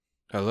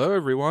Hello,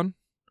 everyone.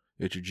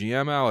 It's your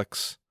GM,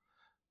 Alex.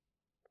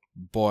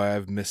 Boy,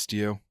 I've missed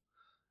you.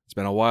 It's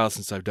been a while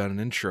since I've done an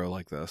intro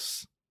like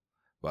this,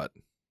 but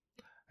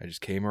I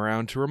just came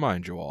around to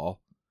remind you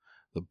all,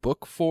 the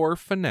Book 4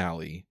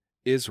 finale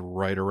is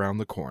right around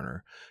the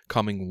corner,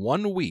 coming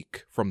 1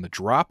 week from the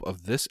drop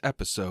of this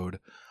episode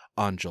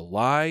on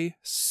July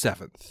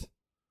 7th.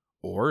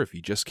 Or if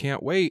you just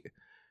can't wait,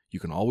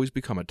 you can always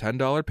become a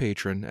 $10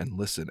 patron and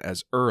listen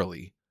as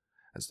early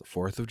as the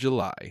 4th of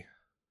July.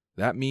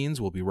 That means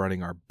we'll be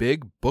running our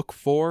big Book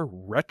 4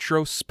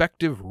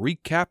 retrospective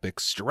recap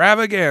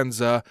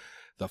extravaganza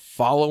the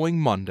following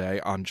Monday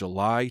on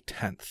July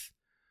 10th.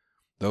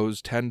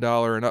 Those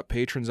 $10 and up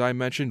patrons I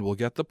mentioned will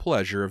get the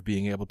pleasure of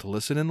being able to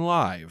listen in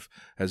live,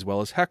 as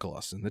well as heckle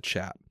us in the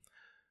chat.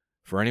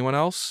 For anyone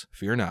else,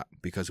 fear not,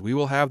 because we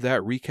will have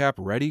that recap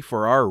ready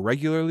for our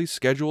regularly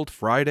scheduled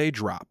Friday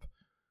drop.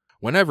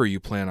 Whenever you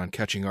plan on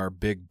catching our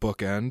big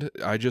bookend,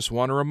 I just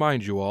want to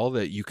remind you all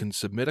that you can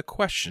submit a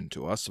question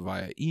to us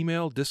via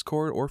email,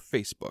 Discord, or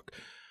Facebook.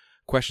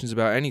 Questions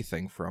about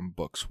anything from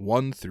books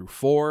 1 through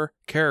 4,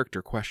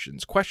 character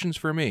questions, questions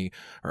for me,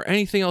 or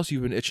anything else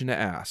you've been itching to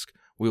ask.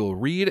 We will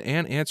read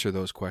and answer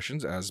those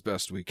questions as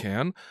best we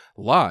can,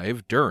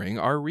 live during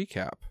our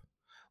recap.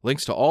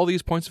 Links to all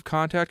these points of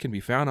contact can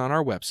be found on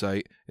our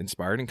website,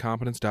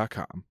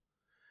 inspiredincompetence.com.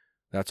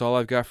 That's all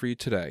I've got for you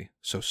today,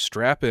 so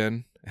strap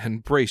in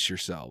and brace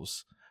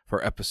yourselves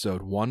for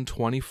episode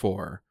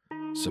 124,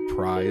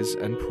 Surprise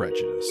and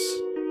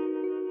Prejudice.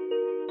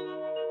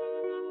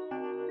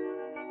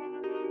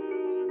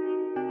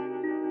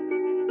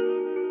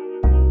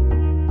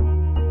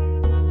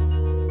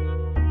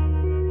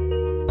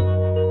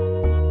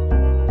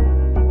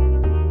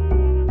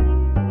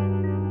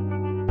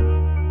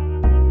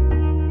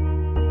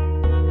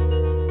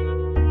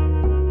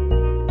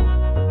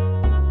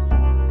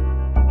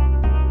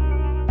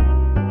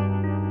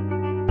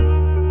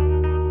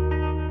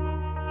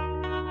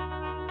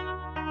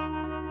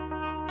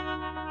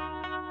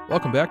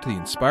 Welcome back to the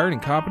Inspired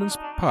Incompetence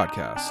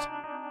Podcast,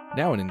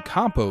 now in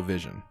Incompo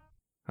Vision.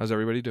 How's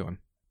everybody doing?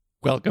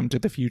 Welcome to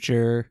the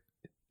future.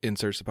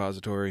 Insert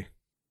suppository.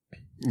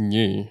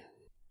 Yeah.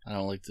 I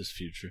don't like this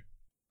future.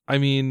 I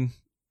mean,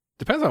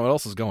 depends on what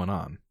else is going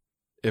on.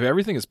 If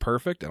everything is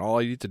perfect and all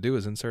I need to do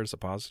is insert a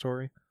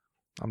suppository,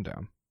 I'm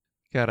down.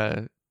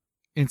 Gotta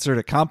insert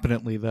it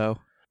competently, though.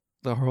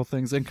 The whole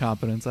thing's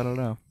incompetence. I don't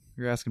know.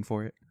 You're asking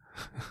for it.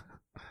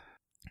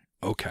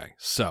 Okay,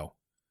 so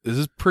this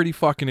is pretty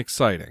fucking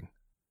exciting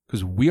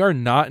because we are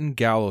not in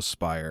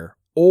Gallowspire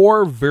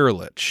or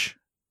Virlich.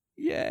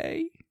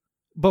 Yay!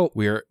 But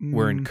We're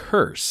in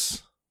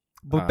Curse.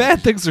 But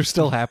bad things are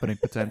still happening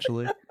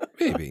potentially.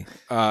 Maybe.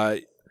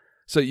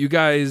 So you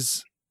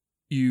guys,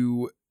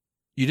 you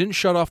didn't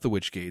shut off the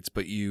witch gates,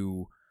 but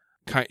you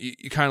kind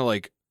of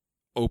like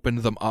opened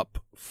them up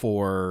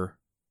for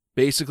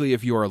basically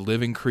if you're a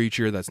living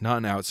creature that's not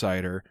an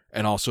outsider,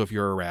 and also if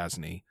you're a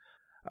Rasni,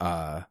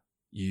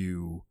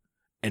 you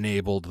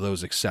enabled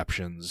those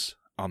exceptions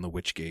on the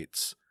witch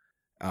gates.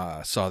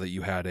 Saw that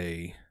you had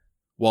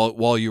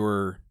while you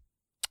were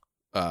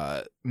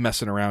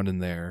messing around in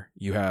there,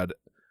 you had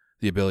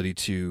the ability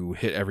to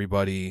hit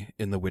everybody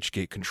in the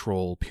Witchgate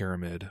control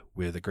pyramid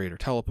with a greater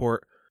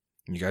teleport.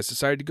 And you guys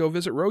decided to go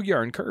visit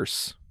Rogyar and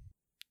Curse.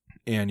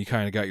 And you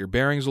kind of got your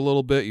bearings a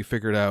little bit. You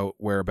figured out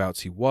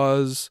whereabouts he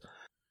was.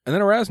 And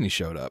then Erasni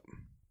showed up.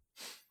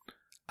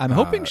 I'm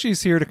hoping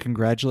she's here to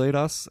congratulate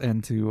us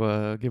and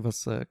to give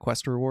us a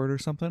quest reward or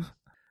something.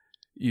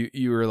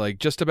 You were like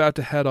just about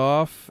to head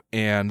off,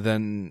 and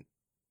then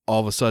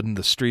all of a sudden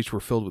the streets were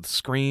filled with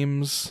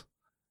screams.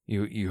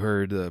 You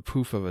heard the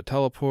poof of a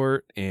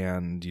teleport,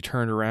 and you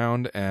turned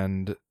around,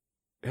 and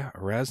yeah,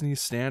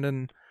 Erasni's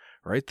standing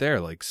right there,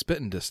 like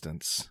spitting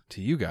distance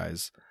to you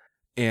guys.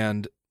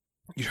 And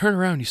you turn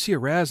around, you see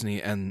Erasni,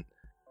 and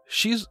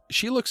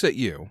she looks at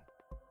you,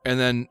 and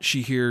then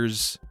she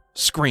hears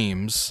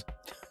screams,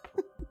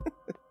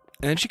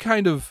 and then she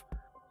kind of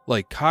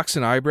like cocks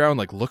an eyebrow and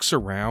like looks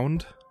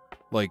around,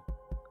 like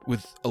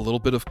with a little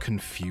bit of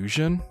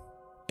confusion,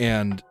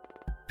 and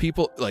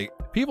people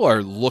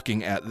are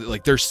looking at,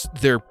 like,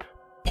 they're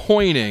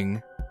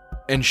pointing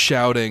and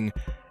shouting,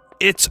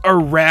 "It's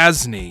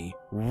Erasni,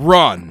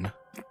 run!"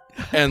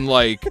 And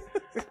like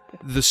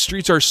the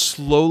streets are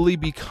slowly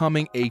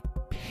becoming a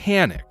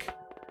panic,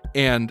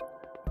 and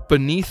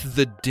beneath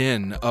the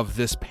din of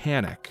this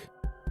panic,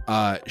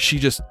 she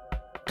just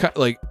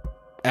like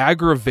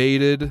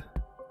aggravated,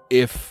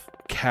 if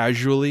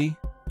casually,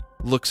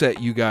 looks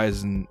at you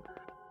guys and,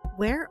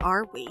 "Where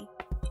are we?"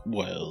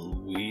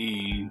 Well,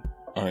 we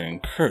are in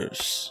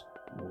Curse.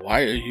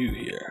 Why are you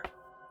here?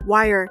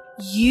 Why are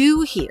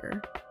you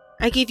here?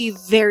 I gave you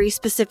very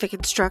specific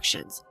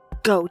instructions.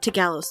 Go to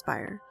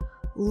Gallowspire.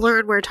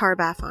 Learn where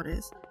Tarbathon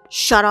is.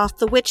 Shut off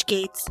the witch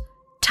gates.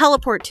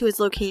 Teleport to his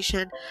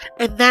location.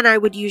 And then I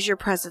would use your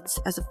presence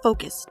as a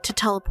focus to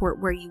teleport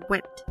where you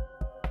went.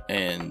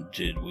 And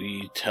did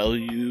we tell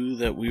you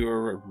that we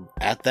were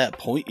at that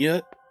point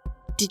yet?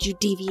 Did you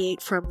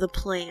deviate from the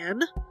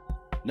plan?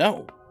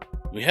 No,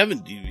 we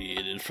haven't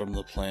deviated from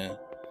the plan.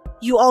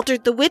 You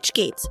altered the witch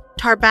gates.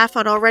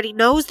 Tar-Baphon already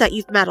knows that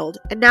you've meddled,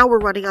 and now we're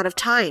running out of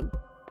time.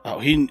 Oh,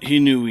 he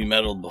knew we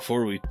meddled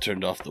before we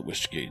turned off the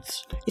wish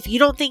gates. If you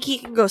don't think he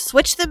can go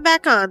switch them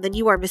back on, then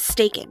you are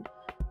mistaken.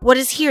 What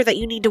is here that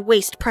you need to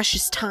waste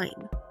precious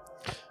time?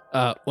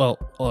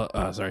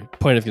 Sorry.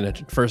 Point of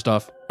contention. First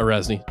off,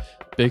 Erasni,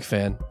 big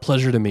fan.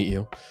 Pleasure to meet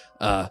you.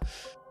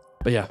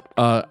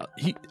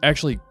 He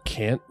actually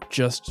can't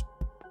just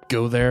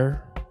go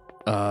there.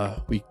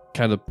 We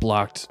kind of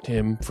blocked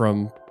him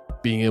from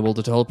being able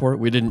to teleport.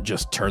 We didn't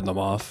just turn them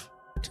off.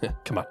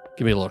 Come on,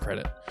 give me a little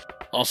credit.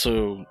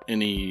 Also,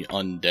 any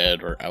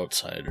undead or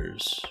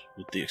outsiders,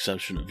 with the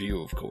exception of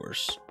you, of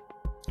course.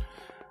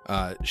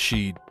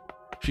 She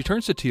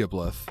turns to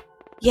Teoblith.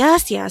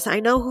 Yes, I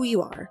know who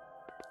you are.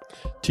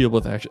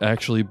 Teoblith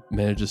actually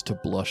manages to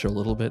blush a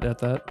little bit at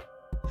that.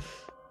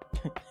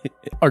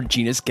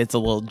 Arginus gets a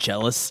little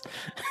jealous.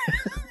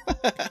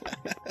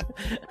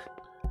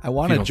 I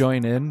want to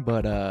join in,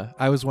 but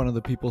I was one of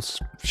the people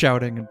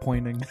shouting and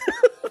pointing.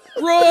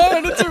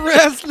 Run! It's a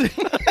wrestling!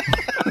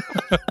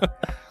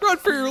 Run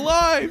for your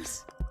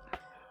lives!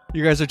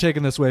 You guys are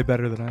taking this way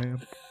better than I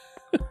am.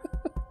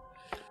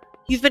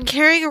 You've been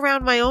carrying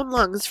around my own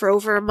lungs for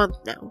over a month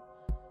now.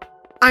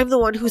 I'm the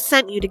one who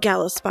sent you to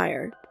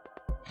Gallowspire.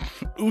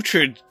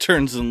 Uhtred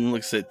turns and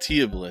looks at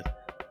Teoblith.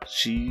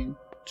 She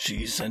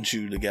sent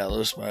you to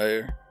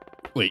Gallowspire?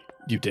 Wait,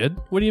 you did?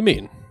 What do you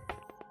mean?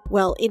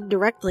 Well,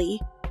 indirectly.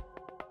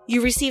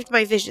 You received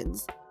my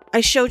visions.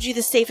 I showed you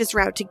the safest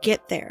route to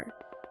get there.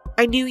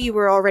 I knew you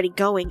were already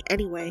going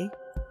anyway.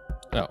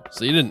 Oh,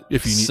 so you didn't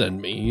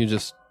send me, you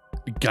just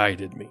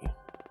guided me.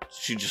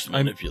 She just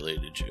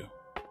manipulated you.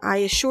 I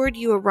assured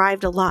you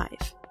arrived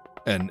alive.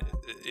 And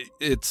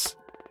it's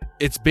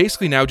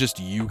basically now just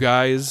you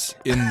guys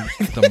in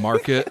the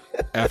market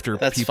after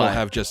people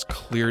have just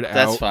cleared out.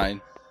 That's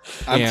fine.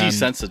 I'm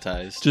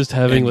desensitized. Just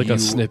having a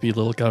snippy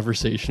little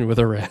conversation with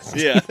a rat.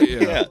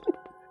 Yeah.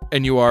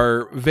 And you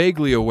are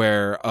vaguely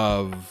aware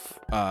of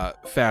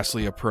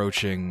fastly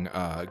approaching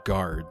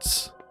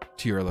guards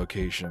to your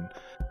location.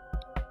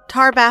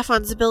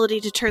 Tar-Baphon's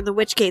ability to turn the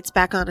witch gates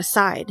back on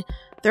aside,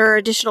 there are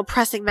additional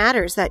pressing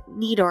matters that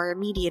need our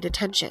immediate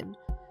attention.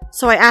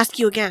 So I ask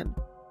you again,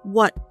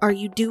 what are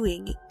you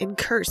doing in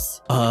Curse?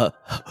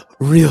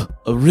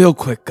 Real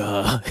quick,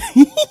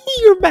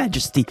 Your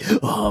Majesty,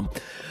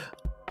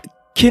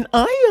 Can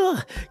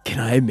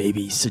I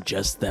maybe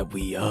suggest that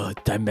we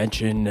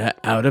dimension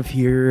out of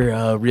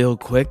here real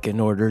quick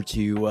in order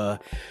to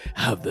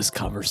have this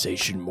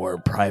conversation more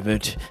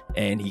private?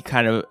 And he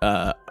kind of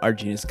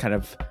Arginus kind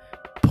of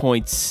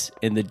points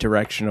in the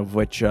direction of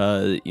which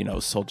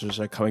soldiers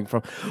are coming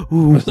from.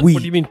 What do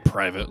you mean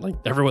private? Like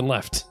everyone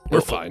left.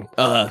 We're fine.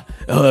 Not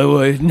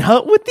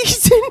with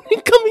these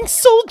incoming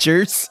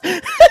soldiers.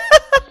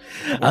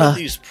 What are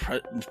these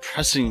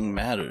pressing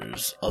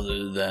matters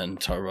other than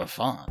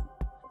Tar-Baphon?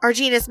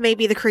 Arginus may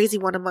be the crazy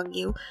one among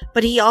you,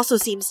 but he also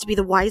seems to be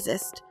the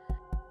wisest.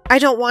 I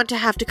don't want to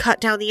have to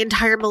cut down the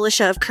entire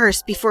militia of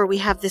Curse before we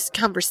have this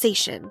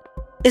conversation.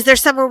 Is there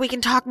somewhere we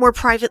can talk more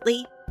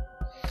privately?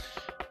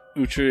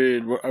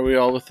 Uhtred, are we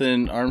all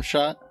within arm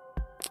shot?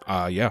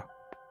 Yeah.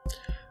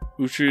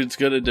 Uhtred's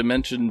got a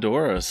dimension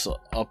door us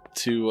up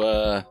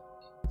to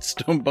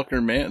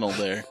Stonebucker Mantle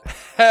there.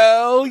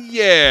 Hell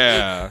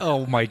yeah!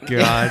 Oh my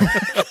god.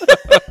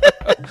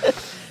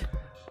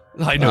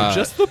 I know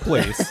just the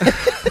place.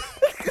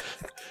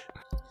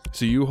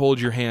 So you hold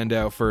your hand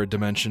out for a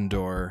dimension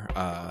door.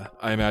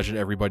 I imagine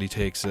everybody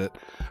takes it.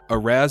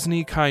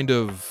 Erasni kind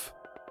of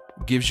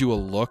gives you a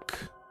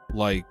look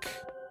like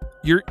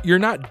you're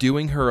not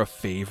doing her a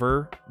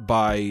favor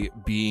by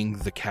being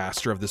the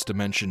caster of this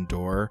dimension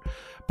door,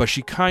 but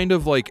she kind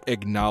of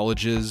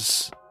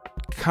acknowledges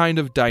kind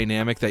of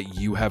dynamic that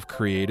you have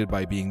created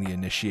by being the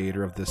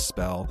initiator of this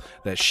spell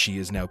that she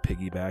is now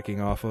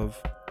piggybacking off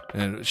of.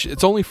 And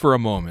it's only for a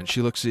moment.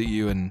 She looks at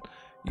you and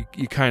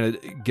you kind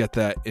of get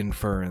that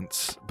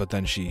inference, but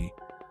then she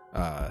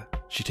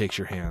takes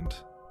your hand.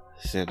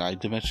 Said I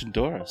dimension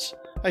Doris.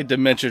 I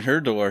dimension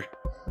her door.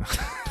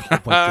 Oh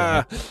my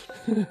god.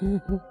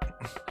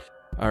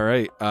 All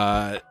right.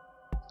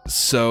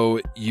 So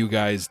you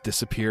guys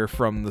disappear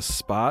from the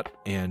spot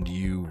and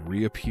you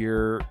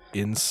reappear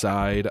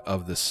inside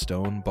of the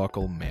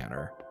Stonebuckle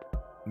Manor.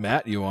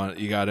 Matt,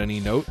 you got any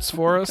notes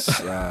for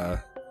us?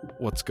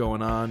 What's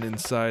going on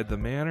inside the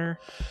manor?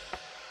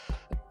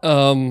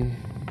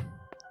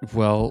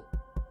 Well,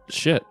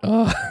 shit.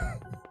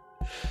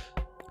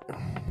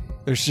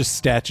 There's just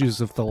statues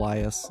of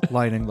Thalias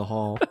lining the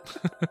hall.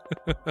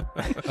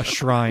 A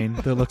shrine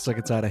that looks like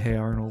it's out of Hey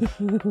Arnold.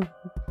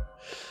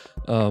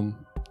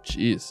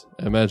 Jeez.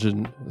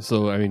 Imagine.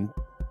 So, I mean,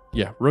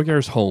 yeah,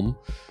 Rogar's home.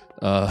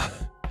 Oh,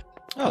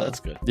 that's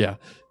good. Yeah.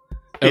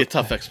 Be a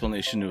tough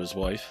explanation to his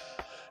wife.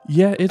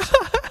 Yeah, it's.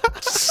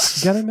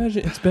 You gotta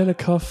imagine it's been a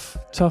tough.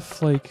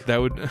 That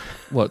would.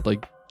 What?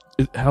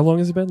 How long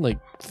has it been?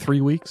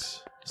 3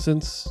 weeks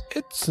since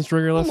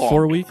Rogar left.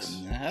 4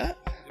 weeks.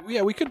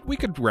 Yeah, we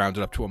could round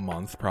it up to a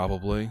month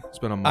probably. It's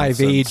been a month. I've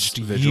since aged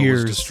Vigil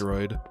years. was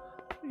destroyed.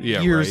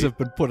 Yeah, years right? have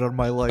been put on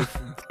my life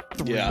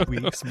Yeah.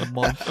 weeks,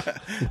 month.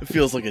 It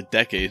feels like a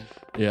decade.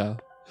 Yeah.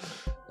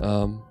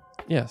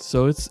 Yeah,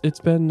 so it's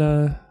been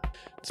a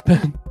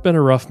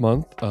rough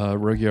month.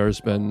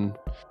 Rogiar's been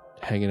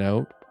hanging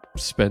out,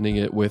 spending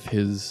it with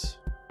his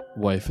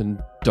wife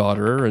and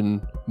daughter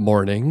and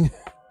mourning.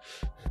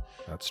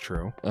 That's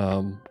true.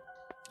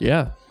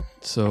 Yeah.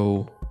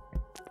 So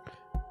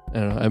I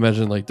don't know, I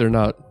imagine like they're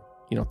not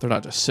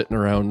just sitting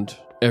around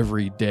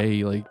every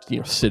day, like,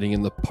 sitting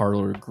in the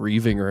parlor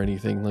grieving or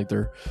anything. Like,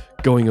 they're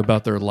going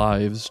about their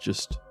lives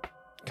just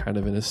kind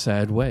of in a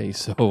sad way.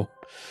 So,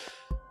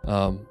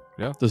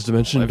 Yeah. Does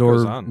Dimension Life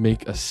goes Door on.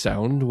 make a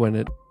sound when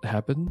it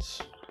happens?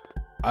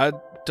 It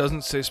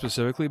doesn't say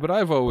specifically, but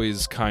I've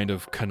always kind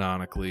of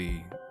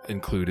canonically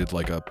included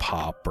like a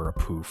pop or a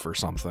poof or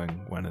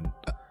something when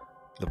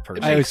the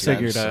person. I always makes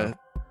figured sense.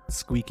 a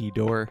squeaky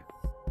door.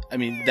 I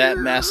mean, that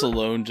mass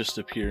alone just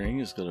appearing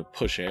is going to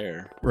push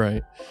air.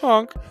 Right.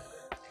 honk.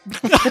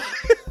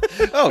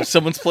 Oh,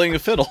 someone's playing a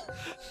fiddle.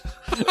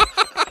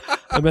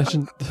 I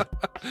imagine the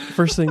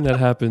first thing that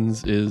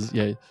happens is,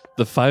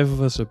 the five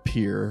of us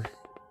appear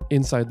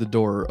inside the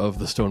door of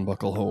the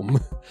Stonebuckle home,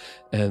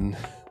 and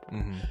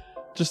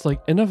just like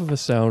enough of a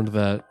sound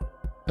that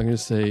I'm going to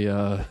say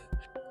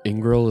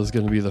Ingril is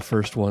going to be the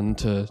first one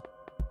to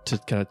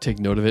kind of take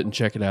note of it and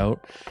check it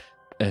out,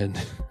 and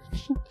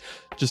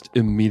just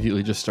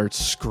immediately just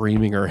starts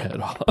screaming her head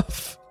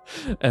off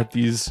at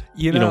these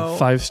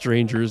five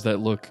strangers that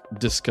look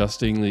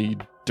disgustingly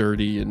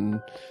dirty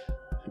and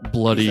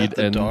bloodied. Is that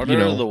the and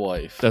daughter or the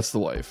wife? That's the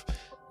wife.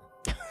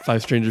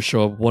 Five strangers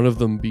show up, one of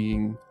them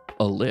being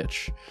a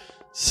lich.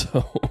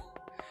 So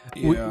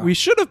We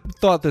should have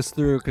thought this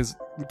through, because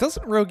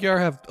doesn't Rogiar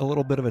have a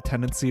little bit of a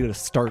tendency to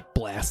start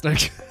blasting,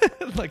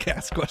 like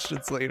ask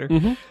questions later?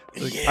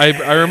 Like,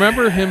 I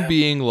remember him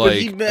being But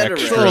he like met her.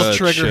 extra Little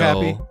trigger chill.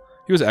 happy.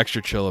 He was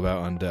extra chill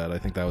about undead. I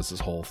think that was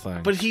his whole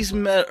thing. But he's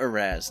met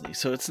Erasni,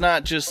 so it's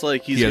not just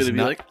like he's He has going to be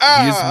not- like,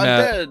 he's I'm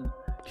met- dead.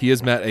 He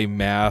has met a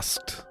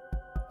masked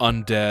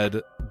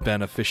undead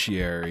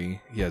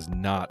beneficiary. He has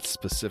not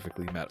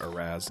specifically met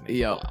Erasni.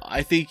 Yo,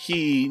 I think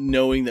he,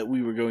 knowing that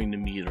we were going to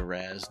meet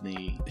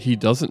Erasni. he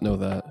doesn't know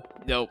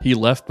that. nope. He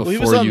left Well, before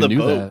he was on you the knew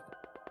boat. that.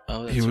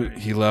 Oh, that's right.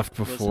 He left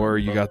He was before on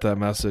the you boat. got that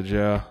message,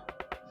 yeah.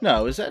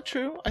 No, is that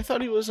true? I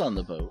thought he was on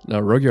the boat. Now,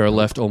 Rogiar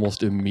left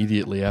almost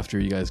immediately after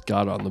you guys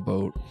got on the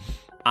boat.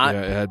 I-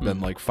 Yeah, it had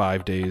been like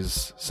 5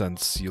 days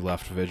since you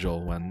left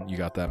Vigil when you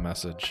got that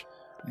message.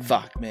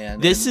 Fuck, man.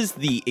 This And is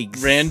the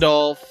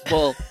Randolph.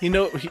 Well,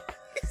 he'll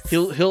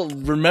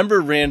remember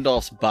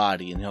Randolph's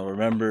body, and he'll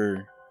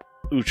remember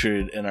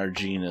Uhtred and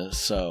Argina.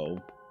 So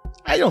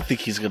I don't think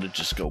he's gonna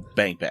just go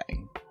bang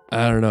bang.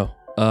 I don't know.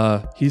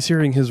 He's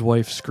hearing his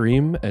wife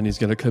scream, and he's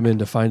gonna come in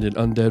to find an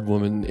undead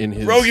woman in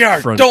his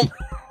Rogiar, front.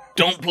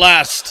 don't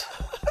blast.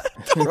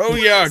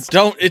 Rogiar,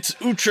 don't. It's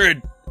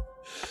Uhtred.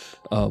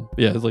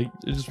 Yeah, like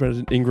just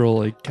imagine Ingril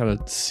like kind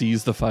of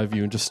sees the five of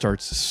you and just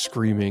starts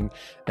screaming,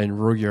 and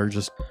Rogiar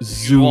just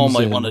zooms You all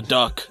might in. want to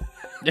duck.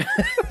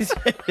 It's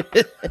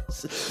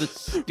the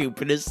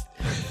stupidest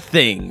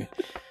thing.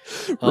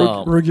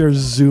 Rogiar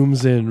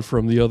zooms in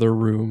from the other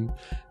room,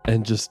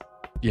 and just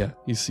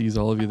he sees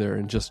all of you there,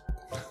 and just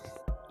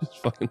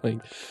fucking like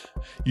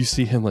you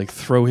see him like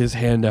throw his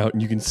hand out,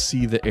 and you can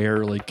see the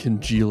air like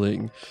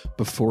congealing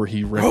before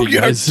he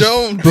recognizes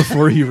don't.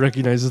 before he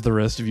recognizes the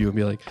rest of you, and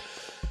be like,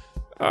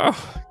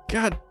 "Oh,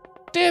 god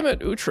damn it,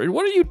 Uhtred,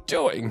 what are you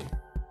doing?"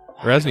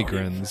 Erasni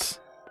grins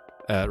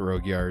at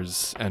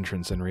Rogiar's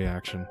entrance and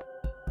reaction.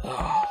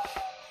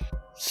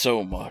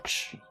 So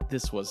much.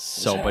 This was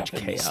so much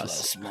happened this chaos.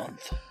 last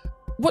month.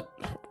 What?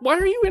 Why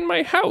are you in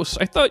my house?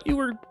 I thought you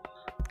were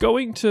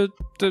going to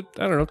I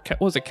don't know,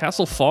 was it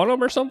Castle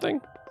Faunum or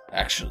something?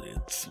 Actually,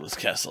 it was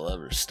Castle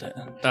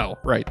Everstand. Oh,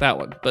 right, that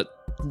one. But,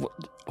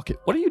 okay,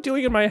 what are you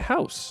doing in my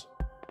house?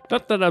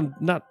 Not that I'm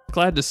not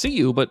glad to see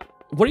you, but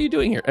what are you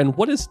doing here? And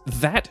what is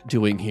that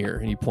doing here?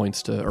 And he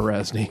points to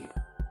Erasni.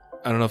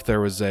 I don't know if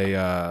there was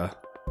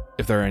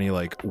if there are any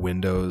like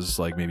windows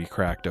like maybe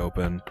cracked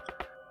open,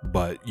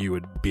 but you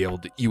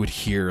would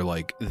hear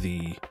like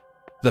the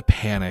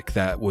panic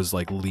that was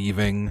like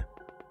leaving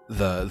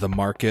the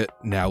market,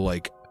 now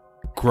like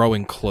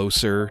growing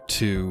closer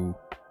to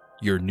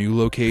your new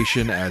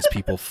location as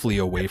people flee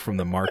away from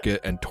the market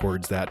and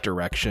towards that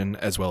direction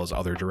as well as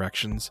other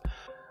directions.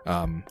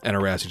 And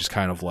Erasni just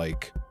kind of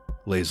like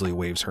lazily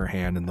waves her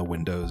hand, and the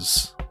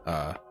windows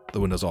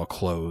all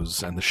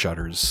close and the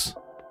shutters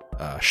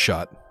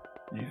shut.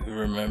 You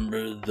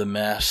remember the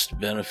masked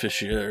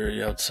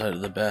beneficiary outside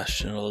of the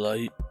Bastion of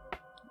Light?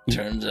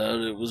 Turns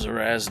out it was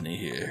Erasni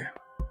here.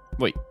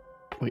 Wait,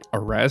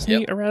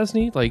 Erasni? Yep.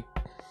 Erasni? Like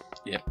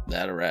Yep,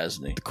 that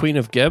Erasni. the Queen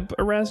of Geb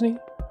Erasni?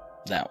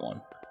 That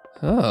one.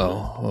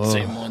 Oh.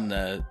 Same one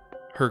that...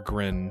 Her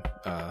grin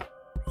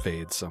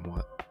fades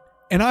somewhat.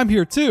 And I'm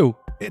here too.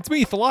 It's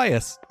me,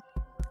 Thalias.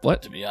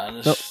 What? To be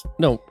honest...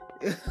 No.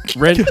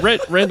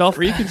 Randolph,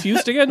 are you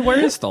confused again? Where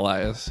is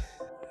Thalias?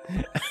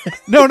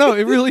 No,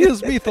 it really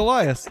is me,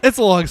 Thalias. It's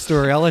a long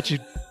story. I'll let you.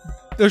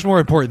 There's more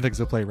important things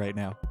to play right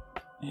now.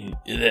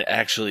 It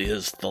actually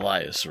is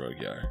Thalias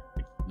Rogiar.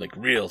 like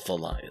real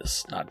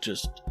Thalias, not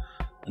just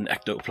an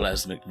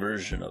ectoplasmic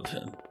version of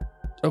him.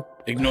 Oh.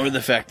 Ignore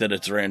the fact that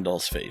it's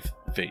Randall's face.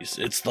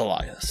 It's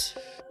Thalias.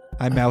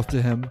 I mouth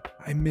to him,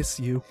 I miss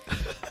you.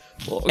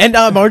 Well, And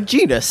I'm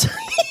Arginus.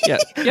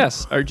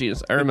 yes,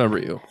 Arginus, I remember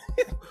you.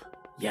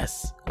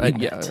 Yes.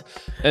 Yeah.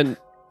 And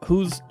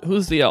who's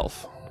the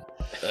elf?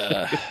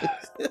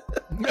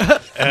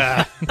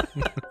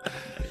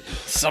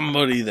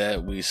 Somebody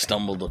that we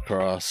stumbled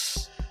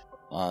across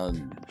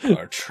on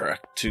our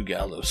trek to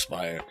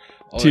Gallowspire.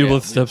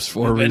 Teal'c steps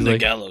forward. We've been to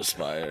Like,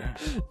 Gallowspire.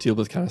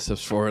 Teal'c kind of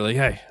steps forward, like,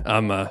 "Hey,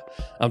 I'm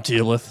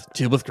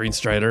Teal'c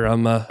Greenstrider.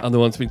 I'm the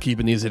one that's been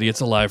keeping these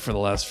idiots alive for the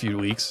last few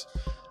weeks.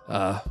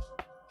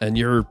 And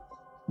you're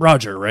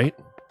Roger, right?"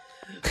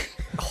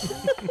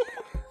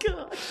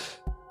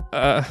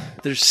 God.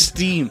 There's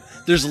steam.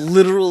 There's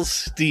literal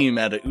steam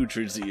out of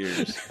Uhtred's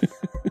ears.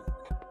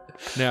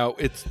 Now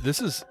this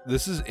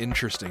is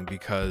interesting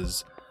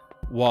because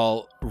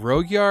while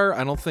Rogyar,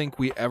 I don't think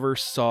we ever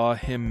saw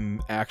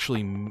him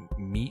actually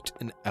meet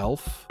an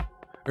elf.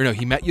 Or no,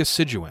 he met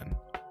Yosiduin,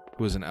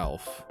 who was an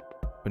elf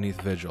beneath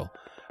Vigil.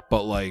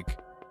 But like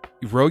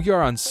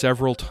Rogyar on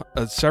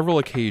several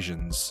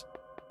occasions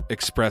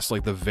expressed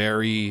like the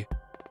very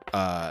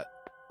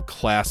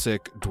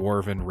classic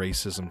dwarven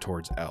racism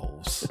towards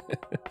elves.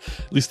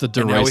 At least the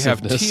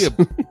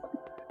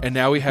And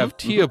now we have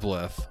derisiveness.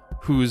 Teoblith,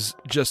 who's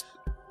just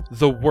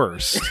the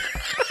worst.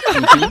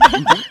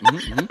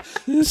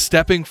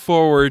 Stepping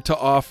forward to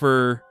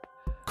offer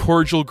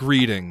cordial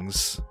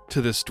greetings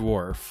to this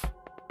dwarf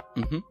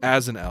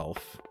as an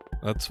elf.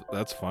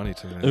 That's funny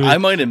to me. I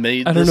might have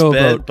made I don't this know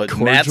bet, about but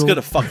cordial. Matt's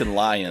gonna fucking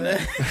lie in it.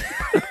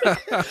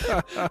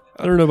 I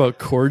don't know about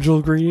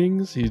cordial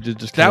greetings. He did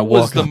just kind That of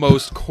was walk the up.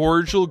 most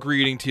cordial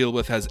greeting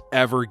Teal'c has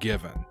ever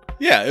given.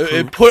 Yeah,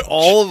 it put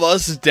all of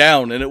us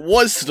down, and it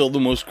was still the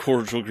most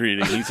cordial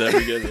greeting he's ever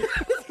given.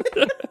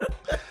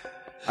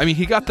 I mean,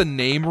 he got the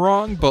name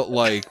wrong, but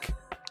like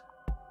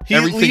He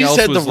everything at least else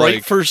had the was right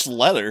like, first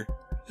letter.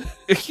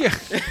 yeah,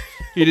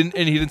 he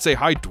didn't say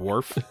hi,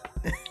 dwarf.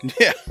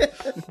 Yeah,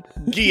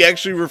 he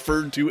actually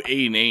referred to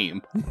a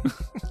name: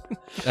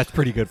 That's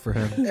pretty good for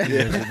him. You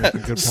guys are making a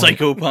good point.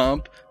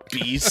 Psychopomp,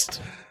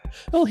 Beast.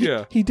 Well,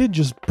 Yeah. he did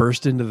just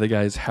burst into the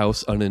guy's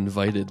house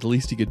uninvited. The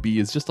least he could be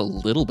is just a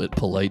little bit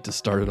polite to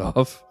start it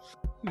off.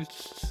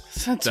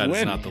 Since That's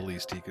when? not the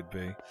least he could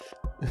be.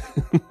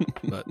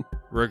 But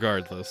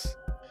regardless,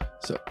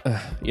 So,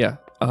 yeah.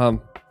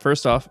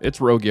 First off, it's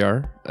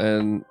Rogyar,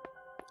 and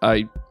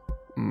I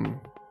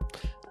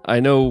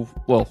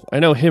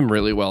know him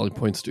really well. He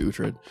points to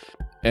Uhtred,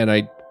 and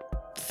I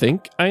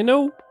think I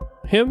know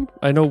him.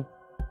 I know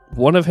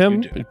one of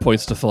him. You do. He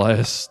points to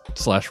Thalias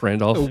 /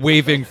 Randolph.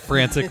 Waving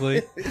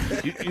frantically.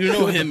 You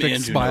know With a him big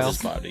and you smile. know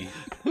his body.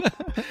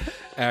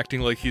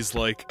 acting like he's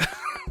like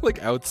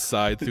like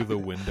outside through the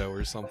window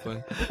or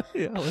something.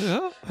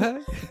 Yeah. Hey.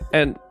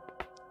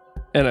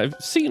 And I've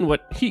seen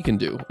what he can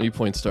do. He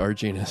points to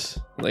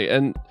Arginus. Like,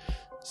 and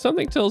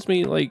something tells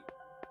me, like,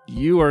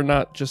 you are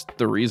not just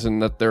the reason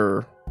that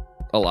they're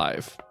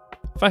alive.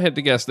 If I had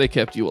to guess, they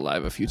kept you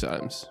alive a few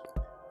times.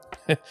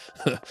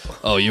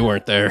 Oh, you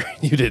weren't there.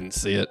 You didn't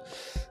see it.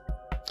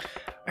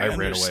 I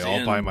ran away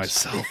all by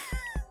myself.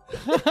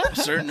 I'm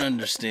starting to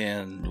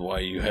understand why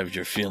you have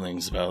your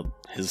feelings about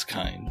his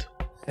kind.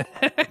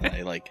 And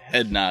I like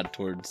head nod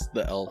towards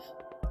the elf.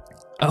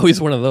 Oh, he's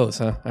one of those,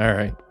 huh? All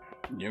right.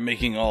 You're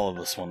making all of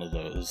us one of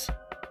those.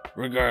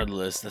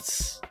 Regardless,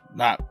 that's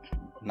not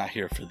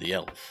here for the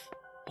elf,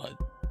 but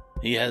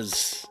he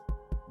has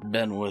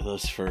been with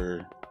us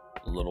for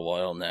a little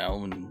while now,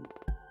 and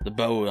the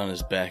bow on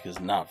his back is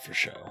not for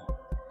show.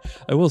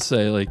 I will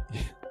say, like,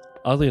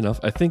 oddly enough,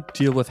 I think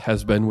Teal'c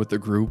has been with the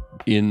group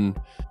in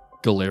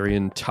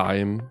Galarian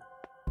time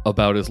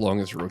about as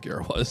long as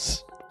Rogyar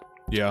was.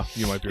 Yeah,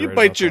 you might be You right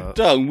bite about your that.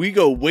 tongue. We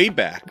go way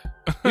back.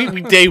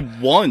 We day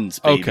ones,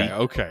 baby.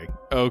 Okay.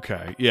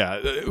 Yeah,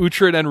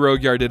 Uhtred and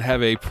Rogyar did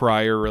have a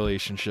prior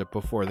relationship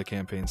before the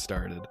campaign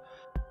started,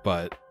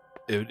 but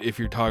if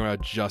you're talking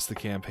about just the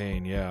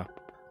campaign, yeah.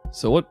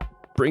 So what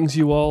brings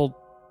you all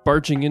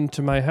barging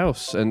into my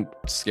house and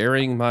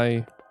scaring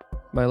my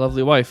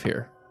lovely wife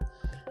here?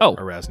 Oh,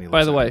 Erasni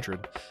by looks the at way,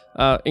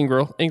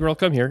 Uhtred. Ingrel,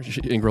 come here.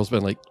 Ingrel's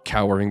been like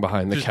cowering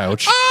behind the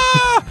couch.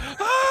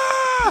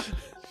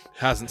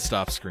 Hasn't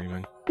stopped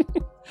screaming.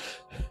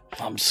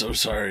 I'm so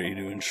sorry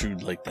to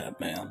intrude like that,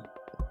 man.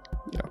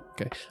 Yeah,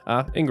 okay.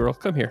 Ingrel,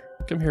 come here.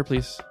 Come here,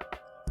 please.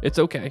 It's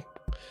okay.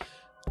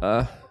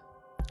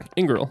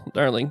 Ingrel,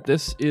 darling,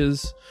 this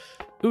is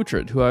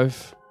Uhtred, who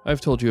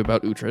I've told you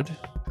about Uhtred.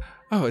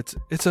 Oh,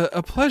 it's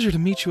a pleasure to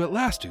meet you at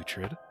last,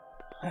 Uhtred.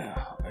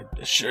 I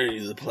assure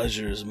you the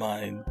pleasure is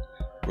mine.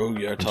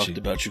 Rogyar talked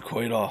about you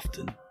quite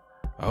often.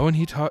 Oh, and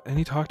he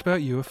talked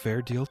about you a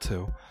fair deal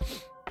too.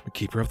 The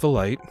Keeper of the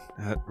Light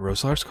at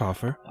Rosalar's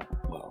Coffer.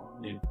 Well,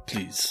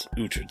 please,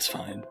 Uhtred's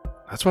fine.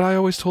 That's what I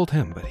always told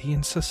him, but he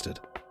insisted.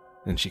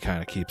 And she kind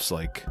of keeps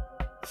like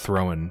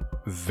throwing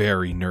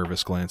very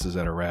nervous glances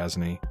at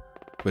Erasni,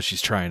 but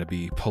she's trying to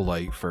be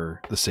polite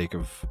for the sake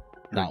of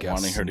her Not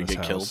guests wanting her in to this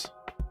get house.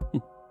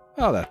 killed.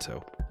 Oh, that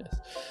too. Yes.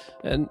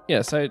 And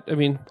yes, I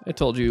mean, I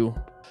told you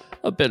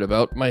a bit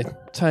about my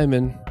time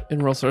in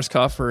Rolsar's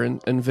Coffer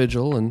and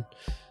Vigil, and,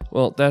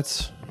 well,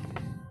 that's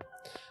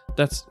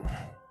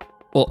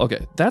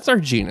our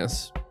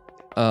Genus.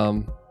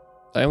 I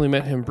only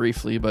met him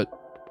briefly, but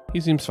he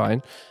seems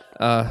fine.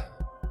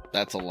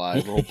 That's a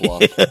lie. Roll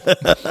bluff.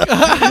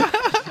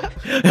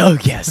 Oh,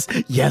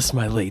 yes,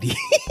 my lady.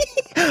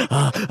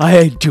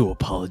 I do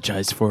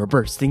apologize for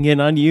bursting in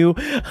on you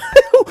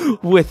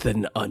with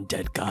an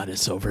undead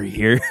goddess over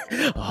here.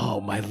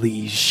 Oh, my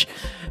liege.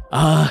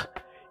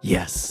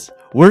 Yes,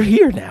 we're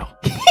here now.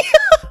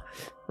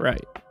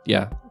 Right.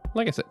 Yeah.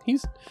 Like I said,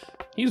 he's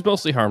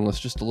mostly harmless,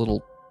 just a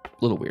little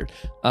weird.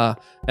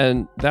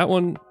 And that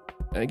one,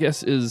 I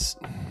guess, is,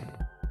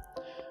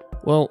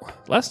 well,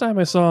 last time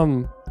I saw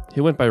him,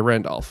 he went by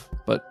Randolph,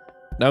 but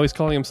now he's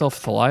calling himself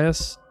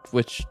Thalias,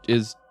 which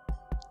is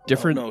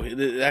different. No,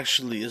 it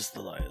actually is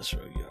Thalias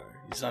Rogyar.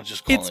 He's not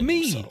just calling It's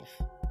me. himself.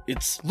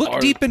 It's Look our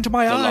deep into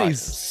my Thalias.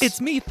 eyes.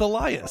 It's me,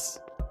 Thalias.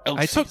 I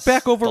Elsie's took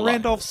back over Thalias.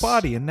 Randolph's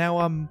body, and now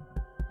I'm...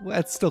 Well,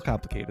 it's still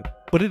complicated,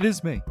 but it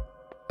is me.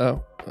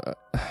 Oh.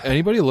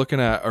 Anybody looking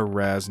at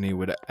Erasni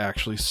would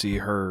actually see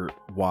her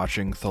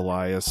watching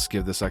Thalias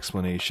give this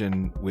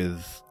explanation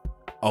with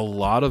a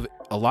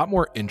lot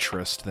more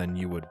interest than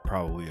you would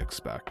probably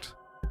expect.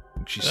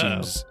 She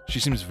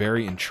seems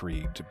very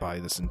intrigued by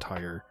this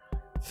entire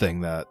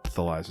thing that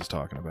Thalias is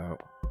talking about.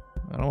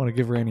 I don't want to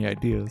give her any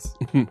ideas.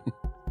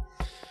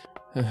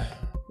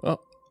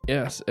 Well,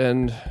 yes,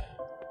 and,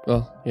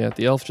 well, yeah,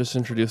 the elf just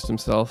introduced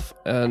himself,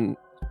 and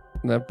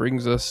that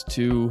brings us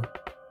to,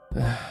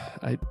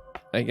 I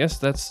guess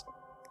that's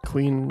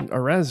Queen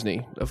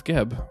Erasni of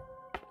Geb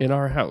in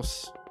our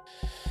house.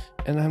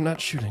 And I'm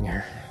not shooting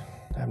her.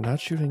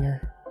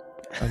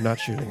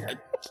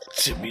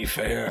 To be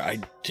fair, I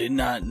did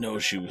not know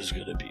she was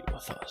going to be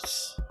with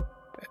us.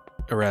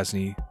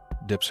 Erasni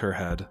dips her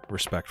head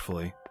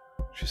respectfully.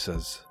 She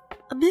says,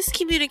 A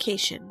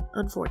miscommunication,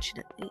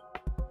 unfortunately.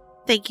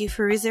 Thank you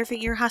for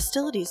reserving your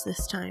hostilities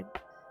this time.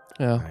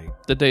 Yeah,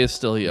 the day is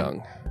still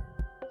young.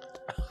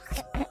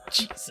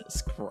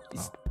 Jesus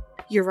Christ.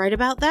 You're right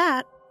about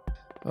that.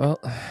 Well,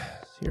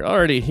 you're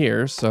already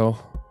here, so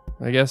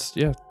I guess,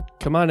 yeah,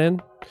 come on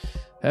in.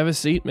 Have a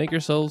seat, make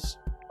yourselves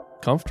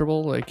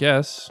comfortable, I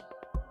guess.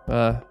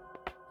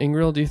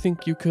 Ingrid, do you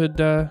think you could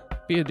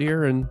be a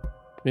dear and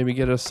maybe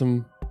get us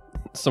some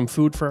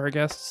food for our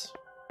guests?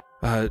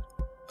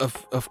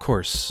 Of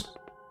course,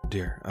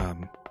 dear.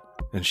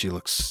 And she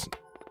looks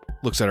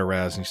at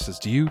Erasni and she says,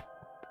 Do you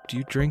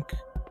drink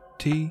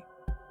tea?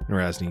 And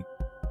Erasni,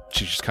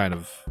 she just kind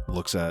of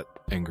looks at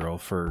Ingrid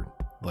for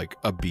like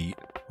a beat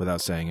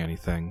without saying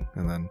anything,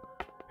 and then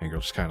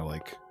Ingrid just kind of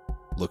like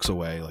looks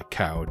away, like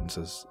cowed, and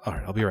says, "All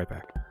right, I'll be right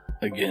back."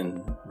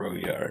 Again,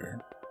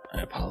 Rogyar,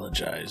 I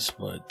apologize,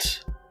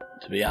 but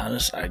to be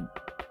honest, I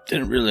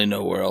didn't really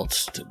know where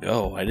else to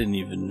go. I didn't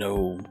even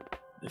know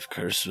if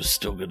Curse was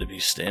still going to be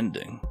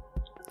standing.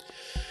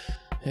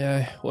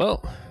 Yeah,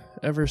 well,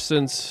 ever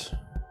since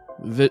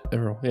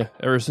Vigil,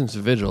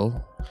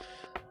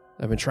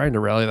 I've been trying to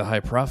rally the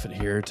High Prophet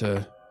here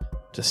to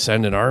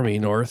send an army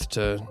north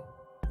to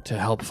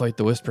help fight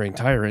the Whispering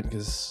Tyrant,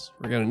 because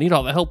we're going to need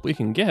all the help we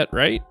can get,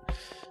 right?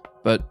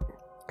 But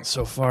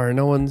so far,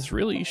 no one's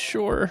really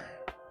sure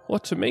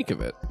what to make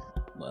of it.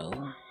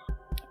 Well,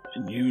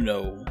 and you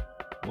know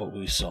what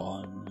we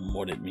saw and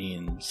what it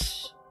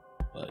means,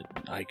 but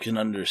I can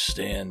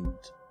understand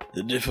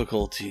the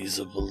difficulties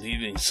of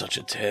believing such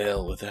a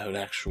tale without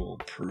actual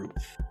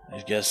proof.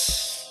 I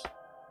guess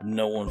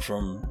no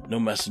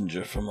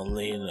messenger from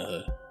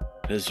Elena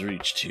has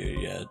reached here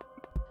yet.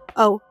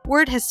 Oh,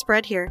 word has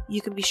spread here.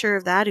 You can be sure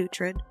of that,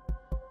 Uhtred.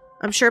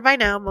 I'm sure by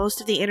now most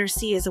of the Inner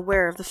Sea is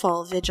aware of the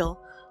fall of Vigil,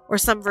 or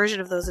some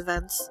version of those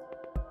events.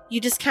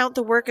 You discount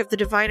the work of the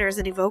diviners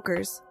and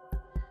evokers.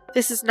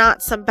 This is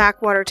not some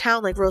backwater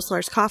town like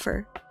Roslar's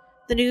Coffer.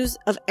 The news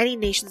of any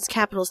nation's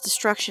capital's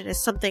destruction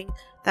is something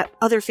that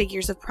other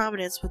figures of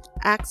prominence with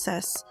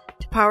access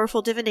to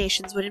powerful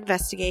divinations would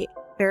investigate,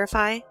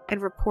 verify,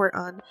 and report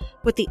on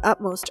with the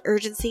utmost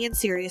urgency and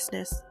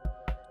seriousness.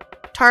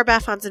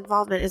 Tar-Baphon's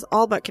involvement is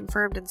all but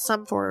confirmed in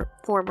some form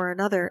or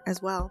another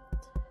as well.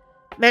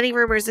 Many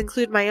rumors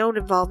include my own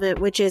involvement,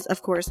 which is,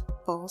 of course,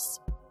 false.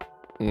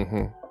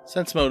 Mm-hmm.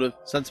 Sense motive.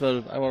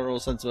 I want to roll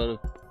sense motive.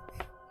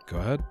 Go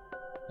ahead.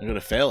 I'm going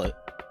to fail it,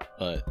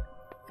 but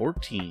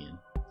 14.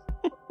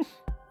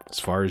 As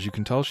far as you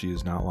can tell, she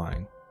is not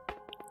lying.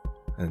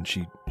 And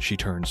she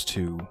turns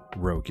to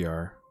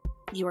Rogyar.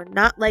 You are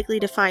not likely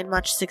to find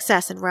much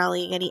success in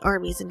rallying any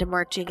armies into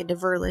marching into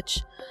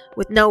Verlich,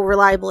 with no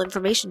reliable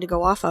information to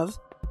go off of.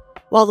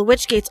 While the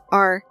Witch Gates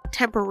are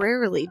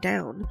temporarily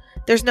down,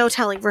 there's no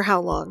telling for how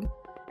long,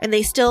 and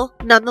they still,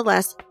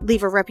 nonetheless,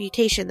 leave a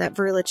reputation that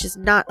Verlich is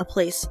not a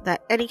place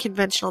that any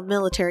conventional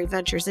military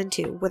ventures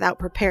into without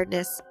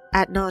preparedness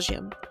ad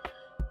nauseum.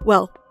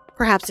 Well,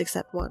 perhaps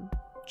except one.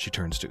 She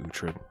turns to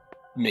Uhtred.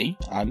 Me?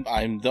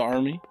 I'm the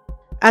army?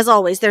 As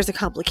always, there's a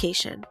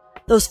complication.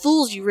 Those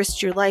fools you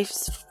risked your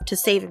lives to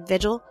save in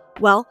Vigil,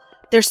 well,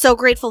 They're so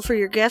grateful for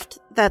your gift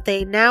that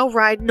they now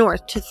ride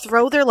north to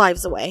throw their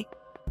lives away.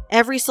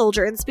 Every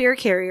soldier and spear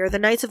carrier the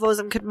Knights of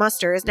Ozum could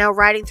muster is now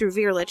riding through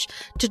Virlich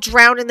to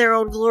drown in their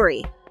own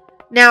glory.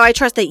 Now I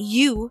trust that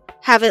you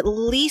have at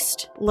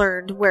least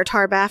learned where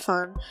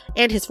Tar-Baphon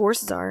and his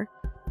forces are.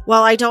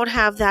 While I don't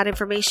have that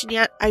information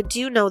yet, I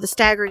do know the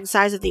staggering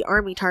size of the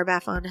army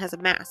Tar-Baphon has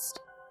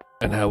amassed.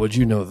 And how would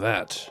you know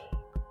that?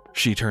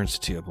 She turns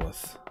to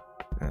Teoblith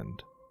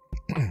and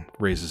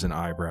raises an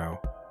eyebrow.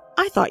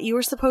 I thought you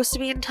were supposed to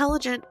be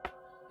intelligent.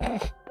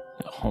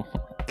 Oh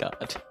my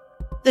god.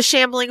 The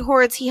shambling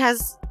hordes he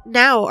has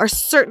now are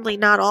certainly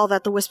not all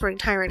that the Whispering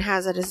Tyrant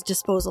has at his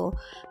disposal,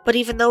 but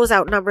even those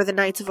outnumber the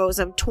Knights of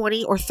Ozum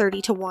 20 or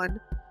 30 to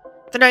 1.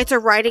 The Knights are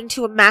riding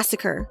to a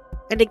massacre,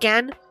 and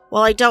again,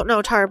 while I don't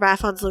know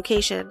Tar-Baphon's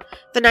location,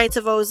 the Knights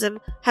of Ozum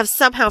have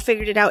somehow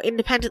figured it out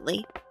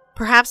independently.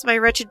 Perhaps my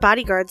wretched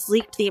bodyguards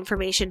leaked the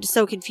information to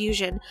sow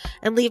confusion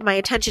and leave my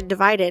attention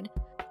divided.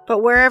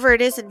 But wherever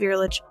it is in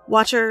Virlich,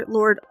 Watcher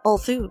Lord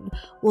Ulthun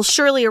will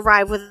surely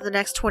arrive within the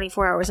next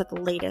 24 hours at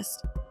the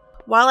latest.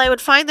 While I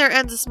would find their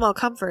ends a small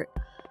comfort,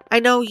 I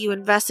know you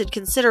invested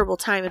considerable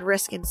time and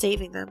risk in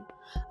saving them.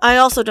 I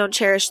also don't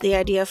cherish the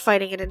idea of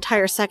fighting an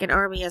entire second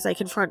army as I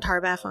confront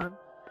Tar-Baphon.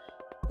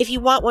 If you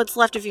want what's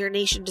left of your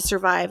nation to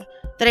survive,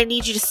 then I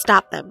need you to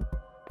stop them.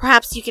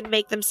 Perhaps you can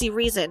make them see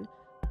reason,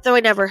 though I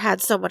never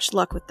had so much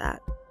luck with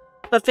that.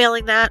 But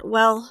failing that,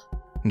 well...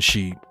 And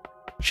she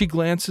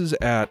glances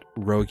at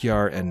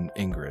Rogyar and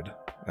Ingrid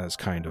as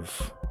kind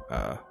of,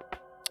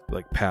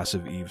 like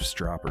passive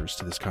eavesdroppers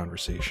to this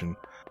conversation.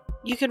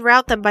 You can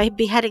rout them by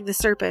beheading the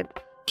serpent.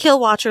 Kill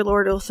Watcher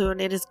Lord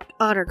Ulthun and his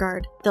honor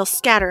guard. They'll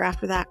scatter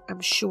after that,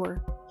 I'm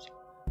sure.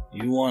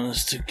 You want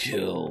us to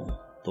kill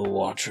the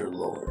Watcher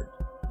Lord?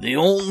 The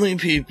only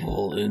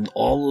people in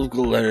all of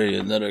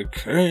Galarian that are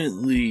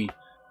currently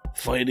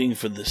fighting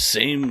for the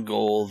same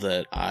goal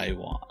that I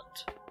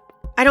want.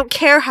 I don't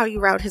care how you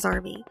rout his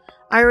army.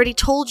 I already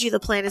told you the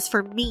plan is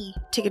for me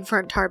to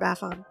confront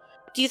Tar-Baphon.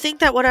 Do you think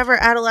that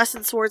whatever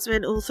adolescent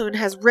swordsman Ulthun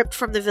has ripped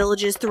from the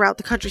villages throughout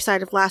the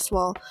countryside of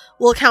Lastwall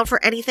will account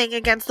for anything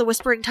against the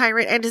Whispering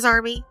Tyrant and his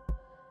army?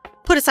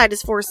 Put aside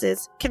his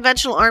forces,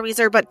 conventional armies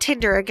are but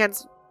tinder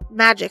against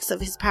magics of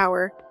his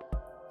power.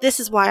 This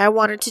is why I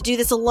wanted to do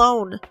this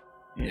alone.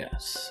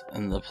 Yes,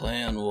 and the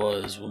plan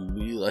was when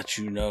we let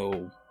you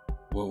know,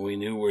 when we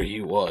knew where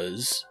he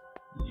was,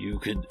 you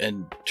could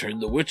turn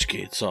the witch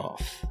gates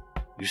off.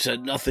 You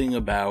said nothing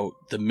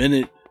about the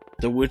minute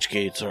the witch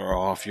gates are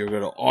off, you're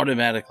going to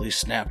automatically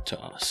snap to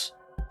us.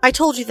 I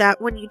told you that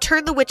when you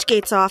turn the witch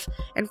gates off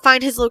and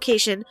find his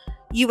location,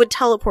 you would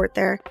teleport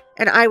there,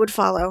 and I would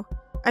follow.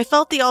 I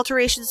felt the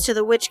alterations to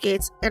the witch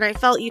gates, and I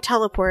felt you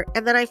teleport,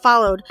 and then I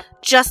followed,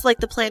 just like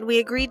the plan we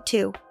agreed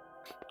to.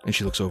 And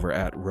she looks over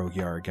at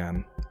Rogyar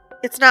again.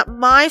 It's not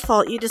my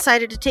fault you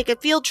decided to take a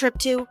field trip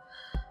to...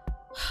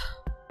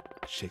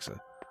 She takes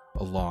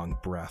a long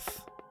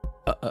breath.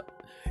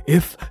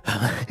 If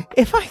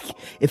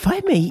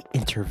I may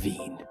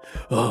intervene,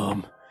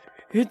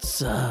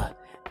 it's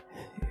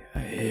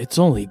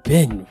only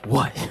been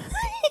what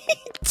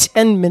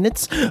 10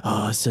 minutes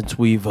since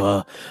we've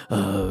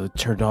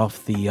turned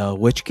off the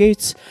witch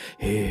gates.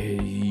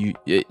 Do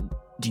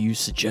you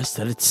suggest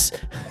that it's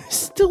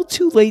still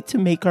too late to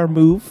make our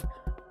move?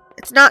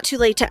 It's not too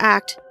late to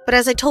act, but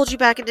as I told you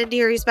back in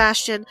Indiri's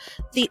Bastion,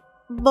 the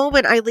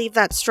moment I leave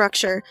that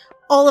structure,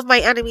 all of my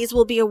enemies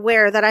will be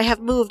aware that I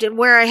have moved and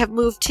where I have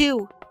moved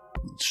to.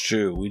 It's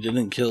true, we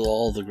didn't kill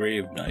all the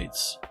Grave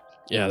Knights.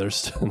 Yeah,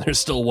 there's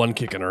still one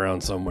kicking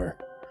around somewhere.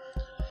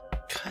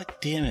 God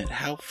damn it,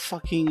 how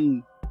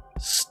fucking...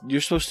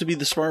 You're supposed to be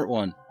the smart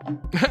one.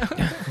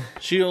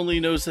 She only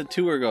knows that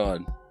 2 are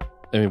gone.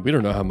 I mean, we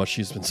don't know how much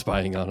she's been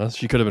spying on us.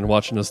 She could have been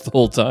watching us the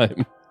whole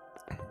time.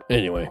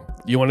 Anyway,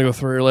 you want to go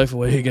throw your life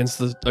away against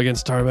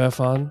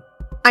Tar-Baphon?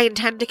 I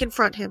intend to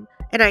confront him,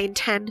 and I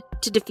intend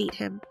to defeat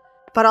him.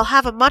 But I'll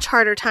have a much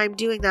harder time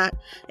doing that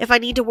if I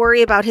need to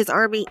worry about his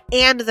army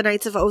and the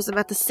Knights of Ozum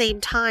at the same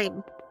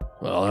time.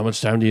 Well, how much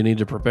time do you need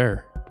to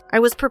prepare? I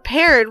was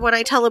prepared when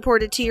I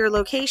teleported to your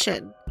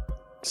location.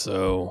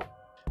 So,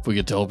 if we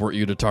could teleport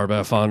you to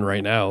Tar-Baphon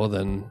right now,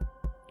 then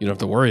you don't have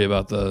to worry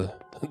about the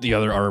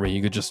other army.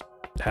 You could just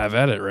have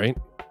at it, right?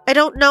 I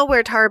don't know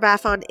where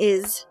Tar-Baphon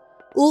is.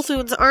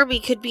 Ulthun's army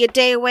could be a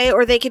day away,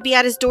 or they could be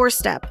at his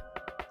doorstep.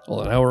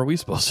 Well, then how are we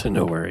supposed to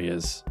know where he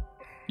is?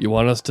 You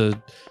want us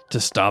to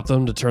stop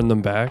them, to turn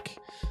them back?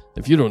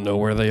 If you don't know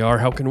where they are,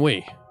 how can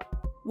we?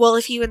 Well,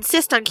 if you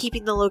insist on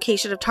keeping the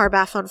location of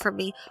Tar-Baphon from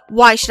me,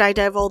 why should I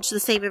divulge the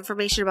same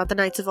information about the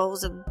Knights of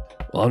Ozum?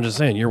 Well, I'm just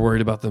saying, you're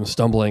worried about them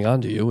stumbling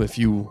onto you if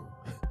you...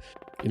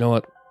 You know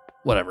what?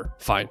 Whatever.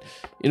 Fine.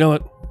 You know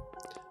what?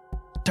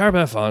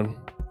 Tar-Baphon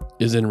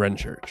is in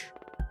Renchurch.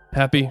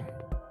 Happy?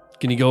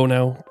 Can you go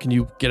now? Can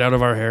you get out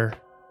of our hair?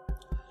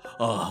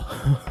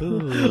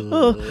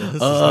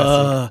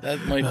 That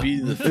might be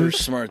the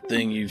first smart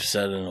thing you've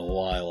said in a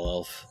while,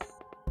 Elf.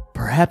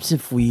 perhaps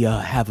if we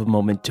have a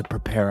moment to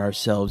prepare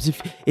ourselves,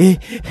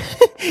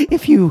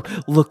 if you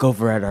look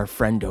over at our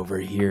friend over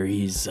here,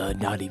 he's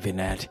not even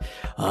at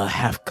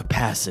half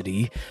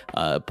capacity,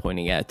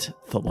 pointing at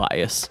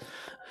Thalias.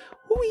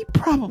 We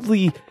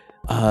probably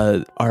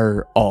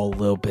are all a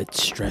little bit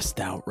stressed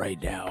out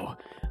right now.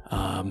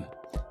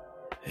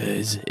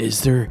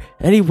 Is there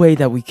any way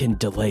that we can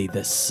delay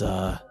this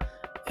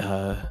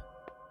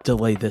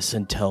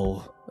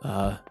until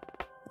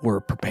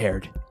we're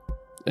prepared?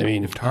 I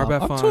mean, If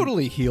Tarbafon... I'm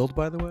totally healed,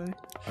 by the way.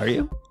 Are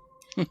you?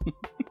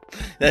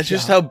 That's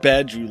just how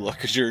bad you look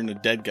because you're in a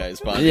dead guy's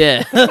body.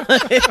 Yeah.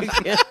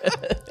 Yeah,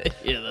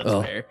 that's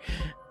Well, fair.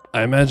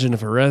 I imagine if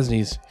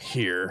Erasni's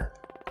here,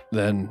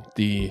 then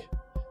the,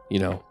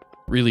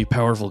 really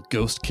powerful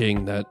Ghost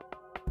King that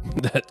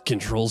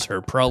controls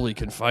her probably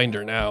can find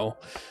her now.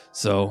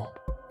 So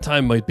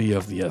time might be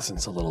of the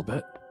essence a little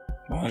bit.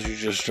 Why don't you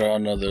just draw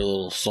another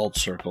little salt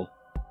circle?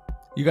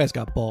 You guys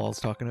got balls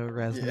talking to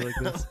Razzie like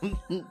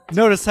this.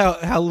 Notice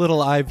how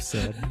little I've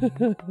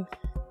said.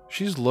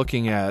 She's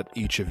looking at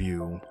each of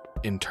you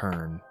in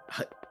turn.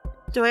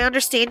 Do I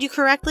understand you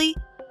correctly?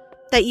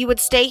 That you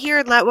would stay here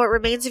and let what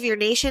remains of your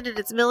nation and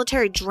its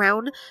military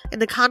drown in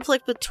the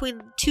conflict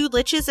between 2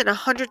 liches and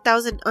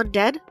 100,000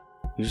 undead?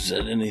 Who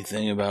said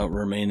anything about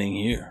remaining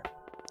here?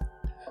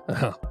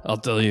 I'll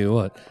tell you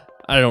what,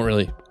 I don't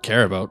really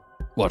care about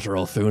Watcher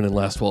Ulthun and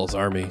Lastwall's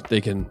army. They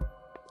can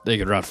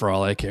rot for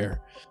all I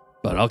care.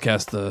 But I'll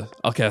cast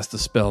the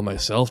spell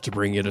myself to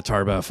bring you to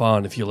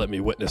Tarbafon if you let me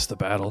witness the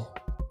battle.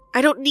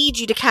 I don't need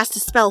you to cast a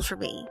spell for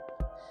me.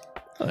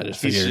 I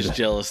just He's figured. just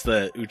jealous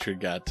that Uhtred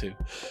got to.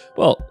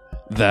 Well,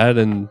 that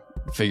and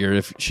figure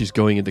if she's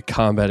going into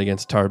combat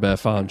against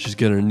Tarbafon, she's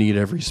gonna need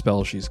every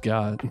spell she's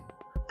got.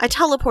 I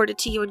teleported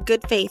to you in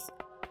good faith.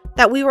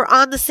 That we were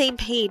on the same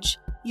page.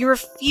 Your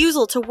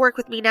refusal to work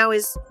with me now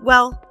is,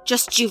 well,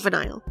 just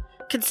juvenile,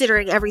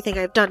 considering everything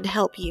I've done to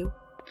help you.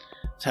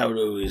 That's how it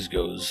always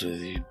goes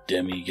with you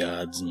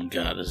demigods and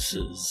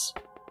goddesses.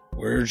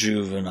 We're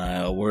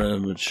juvenile, we're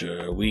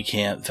immature, we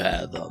can't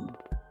fathom.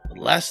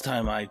 The last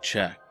time I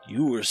checked,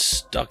 you were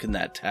stuck in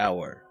that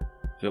tower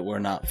if it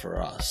were not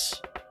for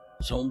us.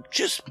 So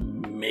just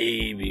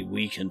maybe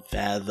we can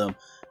fathom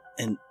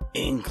an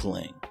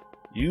inkling.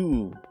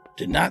 You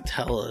did not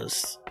tell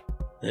us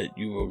that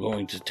you were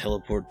going to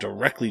teleport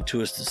directly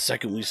to us the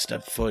second we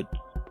step foot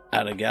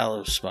out of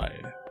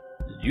Gallowspire.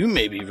 You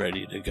may be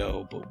ready to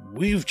go, but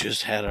we've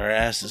just had our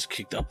asses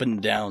kicked up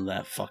and down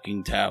that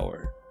fucking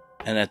tower.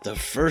 And at the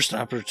first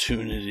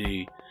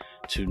opportunity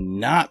to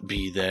not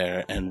be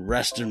there and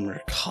rest and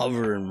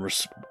recover and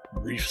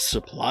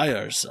resupply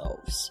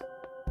ourselves,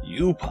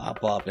 you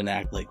pop up and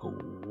act like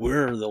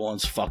we're the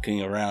ones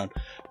fucking around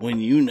when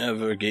you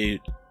never gave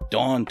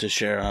dawn to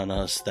share on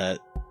us that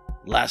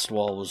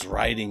Lastwall was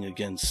riding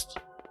against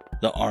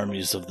the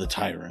armies of the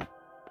Tyrant.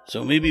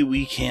 So maybe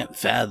we can't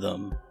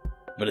fathom,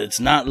 but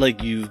it's not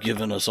like you've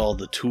given us all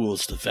the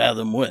tools to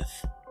fathom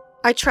with.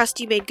 I trust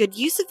you made good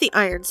use of the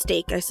iron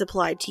stake I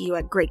supplied to you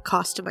at great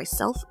cost to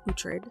myself,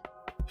 Uhtred.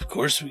 Of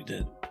course we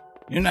did.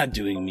 You're not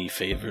doing me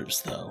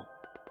favors, though.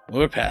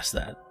 We're past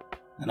that.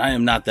 And I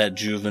am not that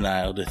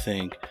juvenile to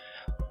think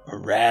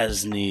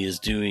Erasni is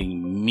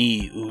doing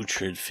me,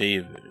 Uhtred,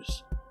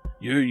 favors.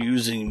 You're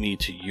using me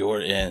to your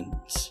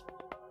ends.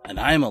 And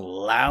I'm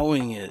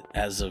allowing it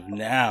as of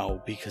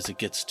now because it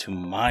gets to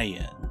my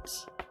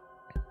ends.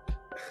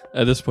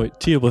 At this point,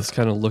 Teoblith's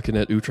kind of looking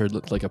at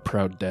Uhtred like a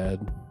proud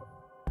dad.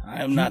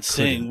 I am not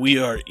saying we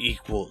are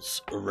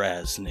equals,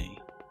 Erasni.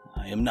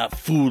 I am not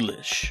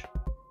foolish.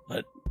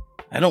 But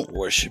I don't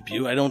worship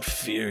you. I don't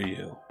fear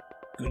you.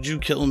 Could you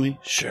kill me?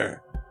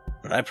 Sure.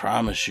 But I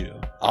promise you,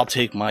 I'll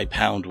take my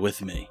pound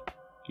with me.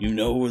 You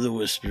know where the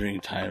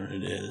Whispering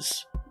Tyrant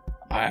is.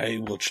 I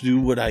will do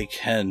what I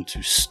can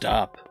to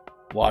stop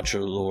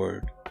Watcher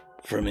Lord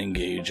from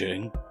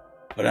engaging,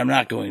 but I'm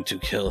not going to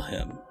kill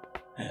him.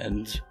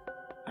 And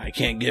I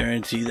can't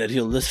guarantee that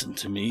he'll listen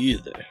to me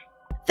either.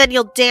 Then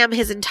you'll damn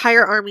his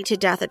entire army to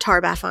death at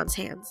Tarbafon's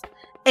hands.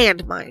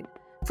 And mine.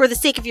 For the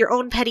sake of your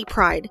own petty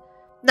pride.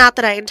 Not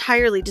that I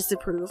entirely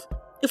disapprove.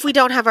 If we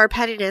don't have our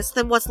pettiness,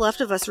 then what's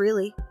left of us,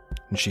 really?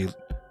 And she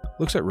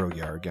looks at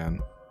Rogyar again.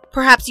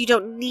 Perhaps you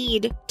don't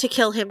need to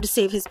kill him to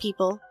save his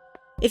people.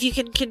 If you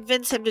can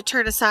convince him to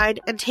turn aside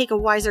and take a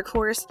wiser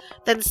course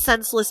than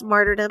senseless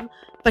martyrdom,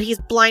 but he's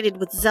blinded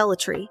with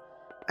zealotry.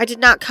 I did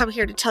not come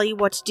here to tell you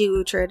what to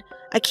do, Uhtred.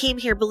 I came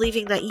here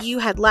believing that you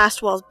had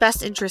Lastwall's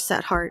best interests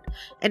at heart,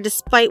 and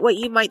despite what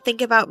you might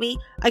think about me,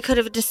 I could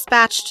have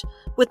dispatched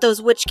with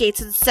those witch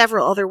gates in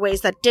several other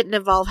ways that didn't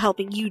involve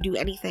helping you do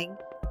anything.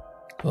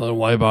 Well, then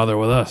why bother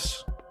with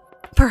us?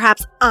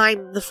 Perhaps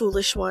I'm the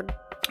foolish one.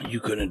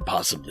 You couldn't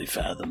possibly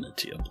fathom it,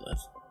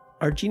 Teoblith.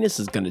 Arginus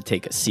is going to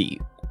take a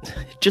seat,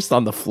 just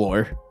on the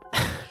floor.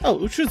 Oh,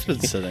 Uhtred's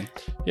been sitting.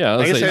 Yeah,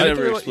 I guess say, I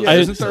never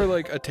explained. Isn't there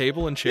like a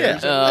table and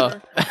chairs? Yeah.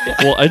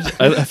 well, I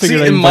figured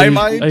See, I in my invited,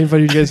 mind- I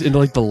invited you guys into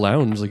like the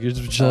lounge, like you're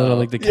just chilling on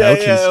like the couch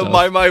and stuff. In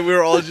my mind, we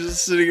were all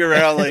just sitting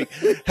around, like,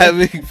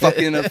 having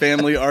fucking a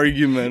family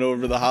argument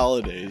over the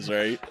holidays,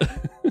 right?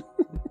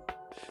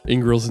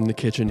 Ingril's in the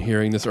kitchen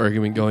hearing this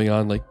argument going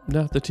on, like,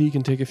 no, the tea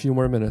can take a few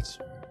more minutes.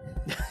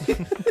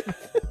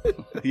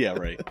 Yeah,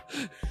 right.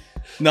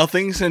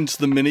 Nothing since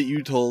the minute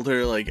you told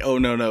her, like, oh,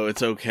 no,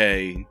 it's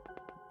okay,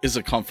 is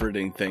a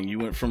comforting thing. You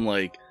went from,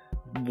 like,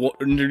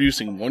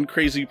 introducing one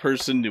crazy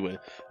person to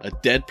a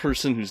dead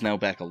person who's now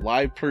back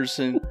alive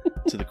person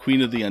to the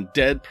queen of the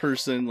undead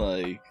person,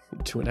 like...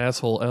 To an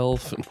asshole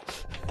elf.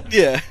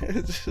 Yeah,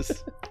 it's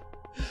just...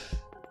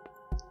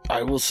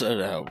 I will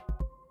set out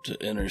to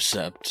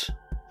intercept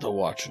the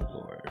Watcher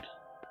Lord,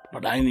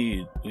 but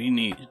we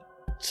need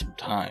some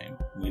time.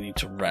 We need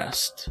to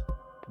rest.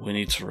 We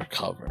need to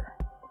recover.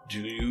 Do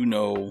you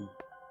know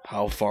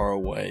how far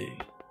away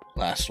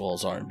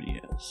Lastwall's army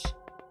is?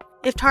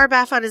 If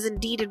Tarbafon is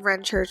indeed in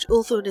Renchurch,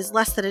 Ulthun is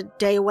less than a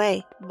day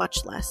away,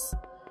 much less.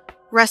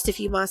 Rest if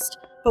you must,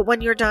 but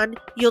when you're done,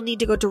 you'll need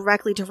to go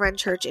directly to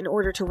Renchurch in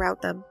order to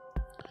rout them.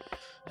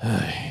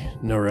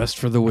 No rest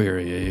for the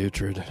weary, eh,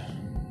 Uhtred?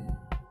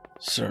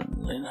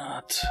 Certainly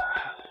not.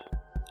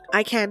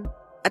 I can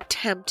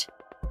attempt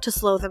to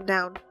slow them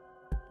down.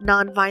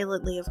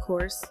 Non-violently, of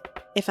course,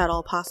 if at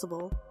all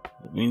possible.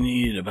 We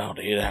need about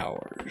 8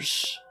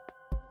 hours.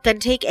 Then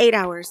take 8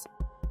 hours.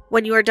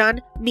 When you are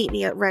done, meet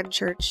me at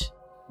Renchurch.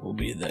 We'll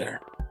be there.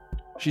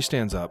 She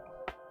stands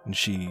up, and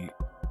she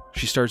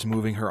starts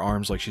moving her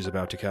arms like she's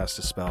about to cast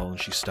a spell, and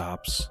she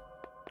stops.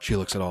 She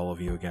looks at all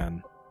of you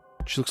again.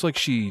 She looks like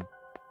she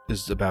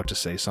is about to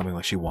say something,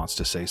 like she wants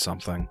to say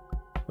something,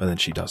 but then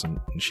she doesn't,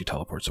 and she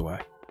teleports away.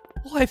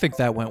 Well, I think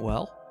that went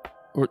well.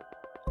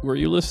 Were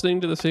you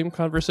listening to the same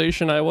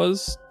conversation I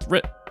was,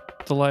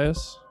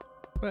 Thelias?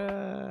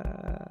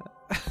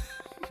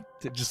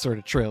 It just sort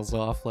of trails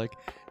off, like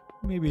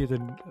maybe it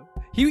didn't.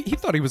 He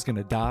thought he was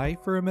gonna die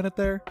for a minute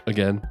there.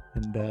 Again.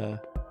 And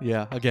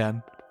yeah,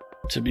 again.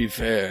 To be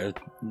fair,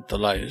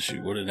 Thelias,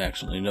 you wouldn't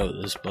actually know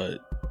this, but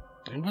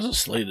it was a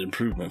slight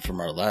improvement from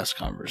our last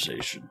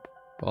conversation.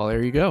 Well,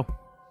 there you go.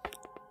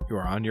 You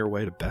are on your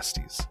way to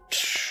besties.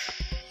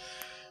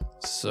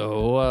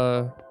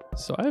 So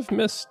I've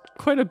missed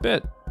quite a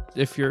bit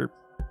if you're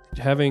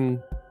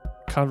having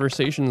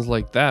conversations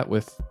like that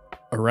with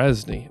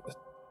Erasni.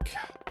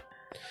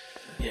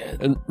 Yeah,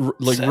 and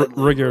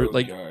Rigger,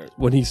 like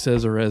when he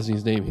says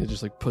Erasni's name, he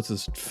just like puts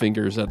his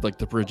fingers at like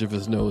the bridge of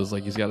his nose,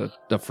 like he's got a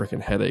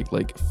freaking headache.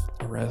 Like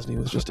Erasni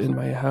was just in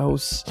my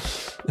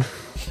house.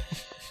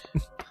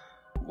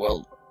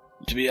 Well,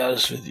 to be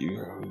honest with you,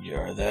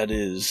 Rogyar, that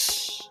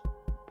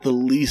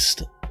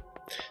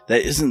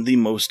isn't the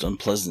most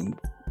unpleasant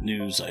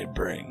news I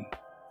bring.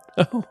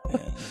 Oh,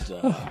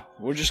 and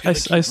we're just gonna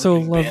keep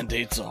ripping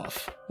band-aids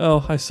off.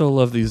 Oh, I so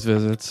love these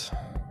visits.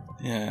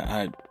 Yeah,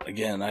 I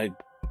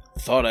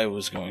thought I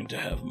was going to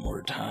have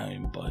more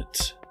time,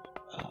 but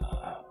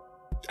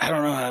I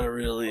don't know how to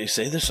really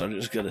say this, so I'm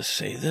just gonna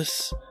say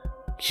this.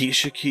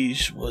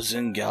 Kishakish was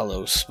in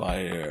Gallows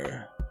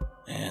Spire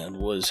and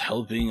was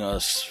helping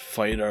us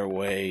fight our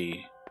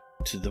way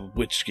to the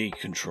Witchgate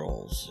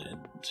controls,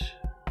 and,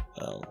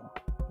 well,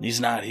 he's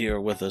not here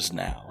with us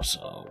now,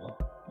 so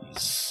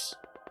he's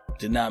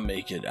did not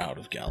make it out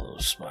of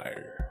Gallows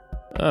Spire.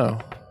 Oh,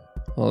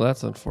 well,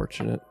 that's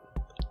unfortunate.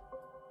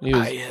 He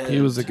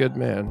was a good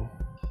man.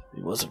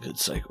 He was a good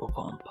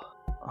psychopomp.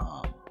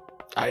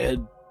 I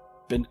had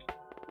been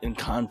in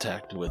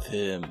contact with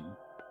him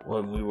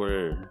when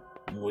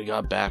we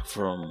got back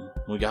to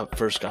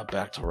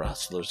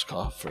Rattler's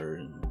Coffer,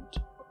 and,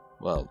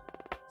 well,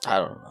 I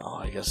don't know.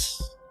 I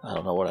guess I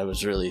don't know what I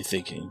was really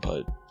thinking,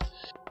 but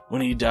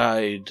when he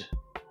died,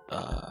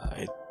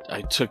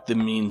 I took the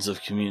means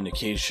of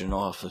communication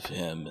off of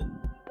him, and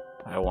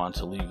I want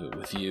to leave it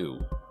with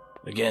you.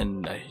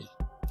 Again,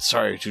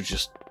 sorry to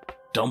just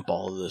dump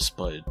all of this,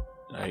 but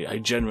I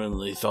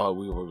genuinely thought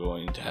we were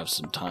going to have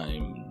some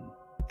time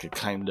to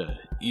kind of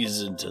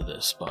ease into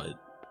this, but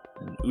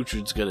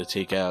Uhtred's going to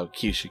take out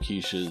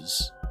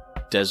Kisha's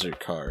desert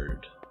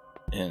card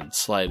and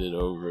slide it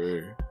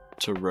over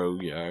to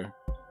Rogyar.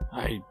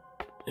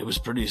 It was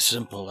pretty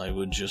simple. I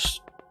would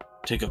just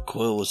take a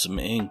quill with some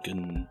ink,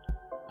 and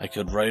I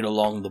could write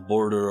along the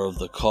border of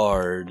the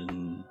card,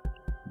 and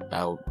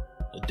about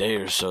a day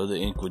or so the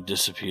ink would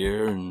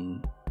disappear,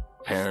 and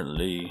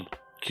apparently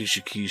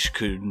Kisha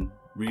could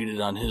read it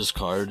on his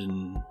card,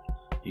 and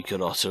he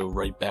could also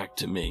write back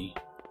to me.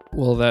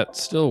 Will that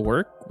still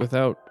work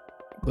without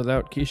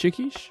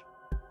Kisha?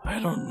 I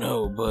don't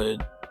know,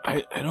 but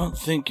I don't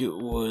think it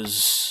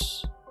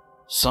was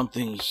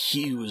something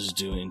he was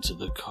doing to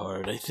the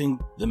card. I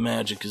think the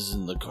magic is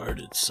in the card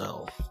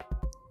itself.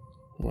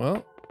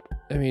 Well,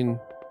 I mean,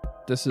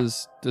 this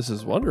is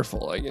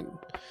wonderful.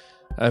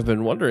 I've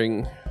been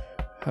wondering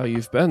how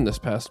you've been this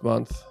past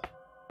month.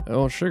 I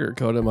won't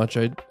sugarcoat it much.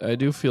 I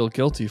do feel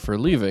guilty for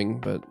leaving,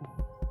 but...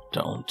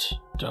 Don't.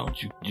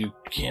 You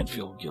can't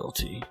feel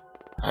guilty.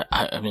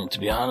 I mean, to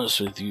be honest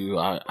with you,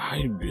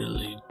 I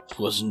really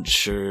wasn't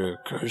sure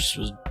Curse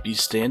would be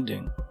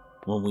standing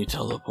when we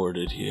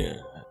teleported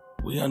here.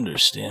 We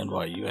understand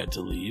why you had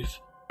to leave.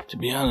 To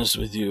be honest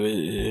with you,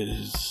 it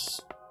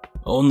has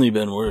only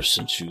been worse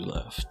since you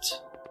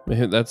left.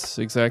 That's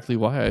exactly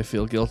why I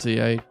feel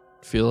guilty. I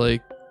feel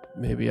like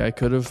maybe I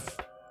could have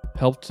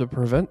helped to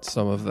prevent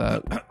some of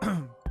that.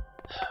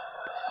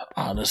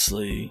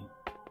 Honestly,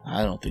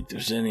 I don't think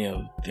there's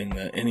anything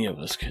that any of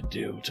us could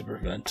do to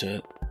prevent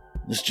it.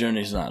 This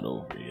journey's not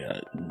over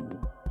yet.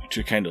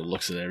 She kind of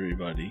looks at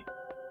everybody.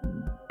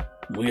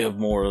 We have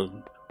more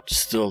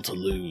still to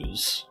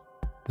lose.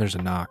 There's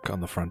a knock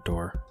on the front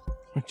door.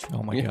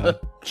 Oh my god.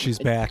 She's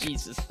back.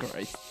 Jesus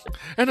Christ.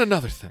 And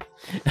another thing.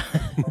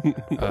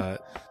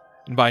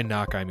 And by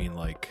knock, I mean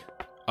like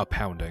a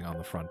pounding on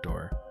the front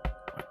door.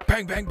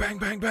 Bang, bang, bang,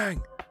 bang,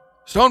 bang.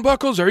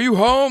 Stonebuckles, are you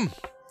home?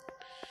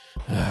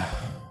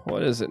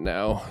 What is it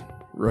now?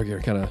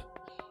 Rugyar kind of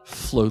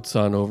floats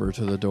on over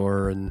to the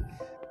door and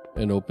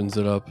opens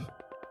it up.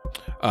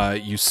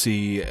 You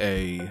see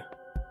a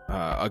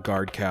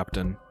guard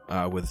captain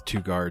with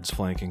 2 guards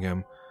flanking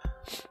him,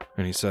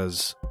 and he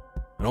says,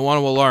 "I don't want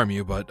to alarm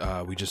you, but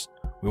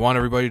we want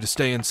everybody to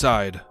stay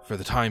inside for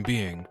the time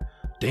being.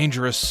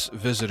 Dangerous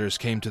visitors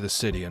came to the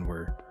city, and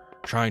we're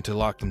trying to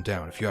lock them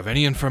down. If you have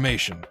any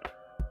information,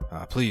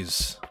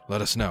 please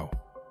let us know."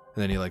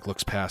 And then he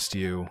looks past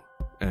you,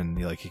 and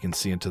he can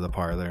see into the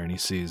parlor, and he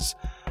sees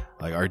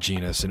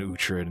Arginus and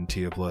Uhtred and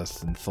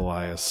Teoblith and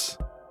Thalias,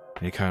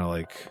 and he kind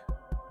of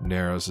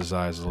narrows his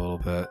eyes a little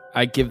bit.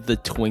 I give the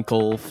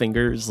twinkle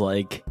fingers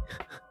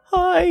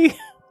hi. You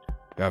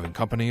having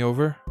company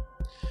over?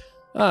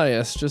 Ah,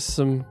 yes, just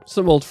some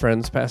old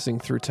friends passing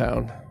through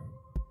town.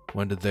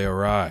 When did they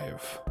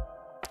arrive?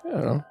 I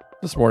don't know,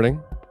 this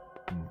morning.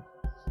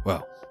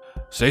 Well,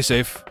 stay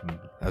safe.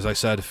 As I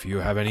said, if you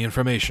have any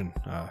information,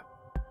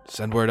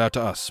 send word out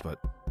to us, but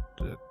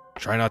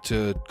try not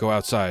to go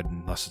outside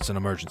unless it's an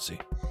emergency.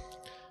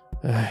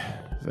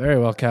 Very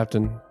well,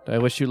 Captain. I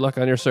wish you luck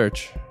on your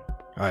search.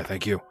 All right,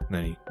 thank you. And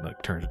then he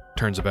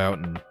turns about,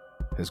 and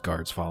his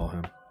guards follow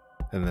him.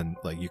 And then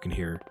you can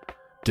hear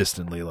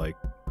distantly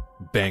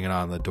banging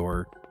on the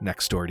door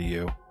next door to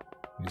you.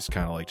 He's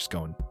kind of just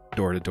going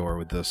door to door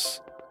with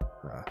this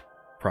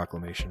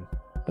proclamation.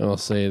 I will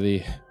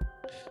say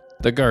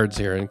the guards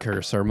here in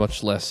Curse are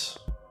much less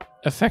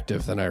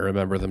effective than I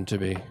remember them to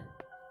be.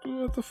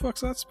 What the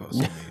fuck's that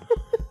supposed to mean?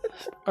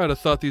 I'd have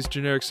thought these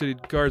generic city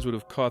guards would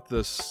have caught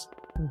this.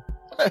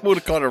 I would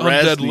have caught a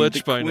Undead Razzie, Lich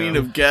the by Queen now.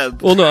 of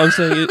Geb. Well, no, I'm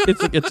saying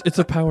it's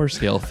a power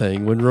scale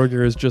thing. When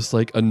Rugyar is just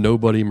a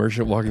nobody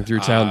merchant walking through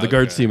town, the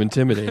guards okay. seem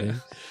intimidating.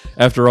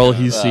 After all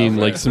he's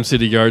seen, some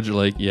city guards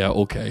are yeah,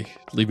 okay,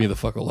 leave me the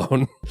fuck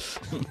alone.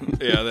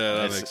 Yeah,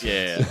 that makes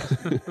sense.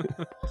 Yeah.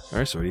 All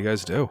right, so what do you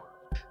guys do?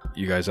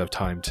 You guys have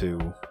time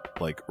to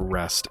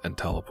rest and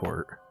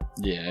teleport.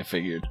 Yeah, I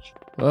figured.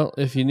 Well,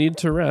 if you need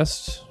to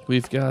rest,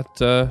 we've got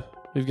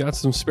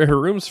some spare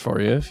rooms for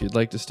you if you'd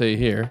like to stay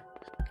here.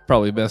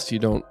 Probably best you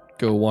don't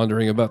go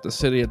wandering about the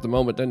city at the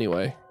moment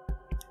anyway.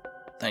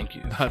 Thank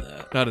you for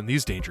that. Not in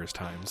these dangerous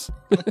times.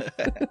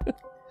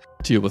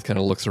 Teoblith kind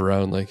of looks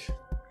around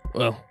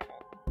well,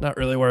 not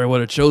really where I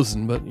would have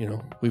chosen, but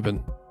we've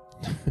been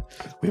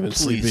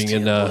sleeping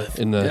in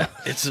the.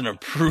 It's an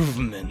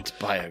improvement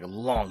by a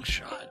long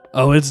shot.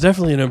 Oh, it's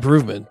definitely an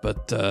improvement,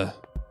 but I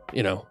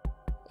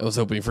was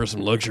hoping for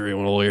some luxury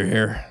while we were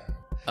here.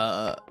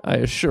 I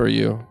assure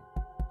you,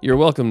 you're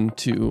welcome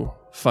to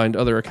find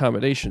other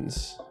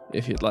accommodations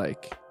if you'd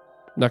like.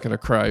 I'm not gonna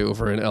cry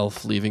over an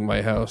elf leaving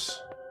my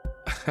house.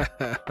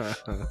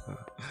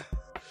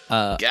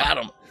 Got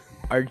him.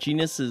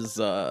 Arginus is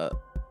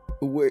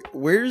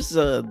where's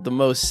the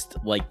most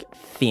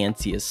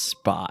fanciest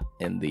spot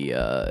in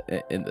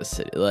the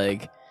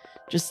city?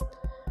 Just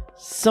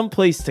some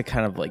place to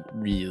kind of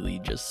really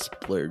just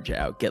splurge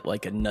out, get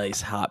a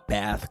nice hot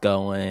bath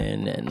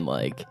going,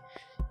 and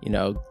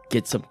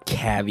get some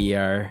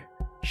caviar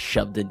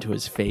shoved into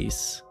his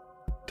face.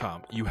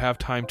 Tom, you have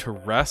time to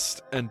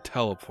rest and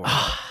teleport.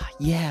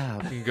 Yeah.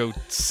 You can go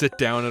sit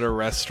down at a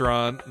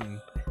restaurant. And...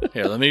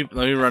 Here, let me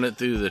run it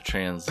through the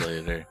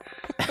translator.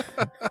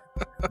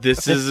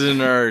 This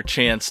isn't our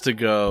chance to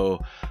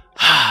go,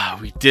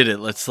 we did it.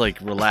 Let's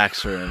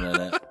relax for a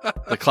minute.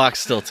 The clock's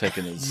still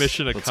ticking.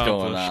 Mission what's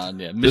going accomplished. on.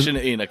 Yeah, mission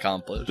ain't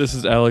accomplished. This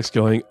is Alex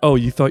going, oh,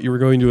 you thought you were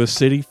going to a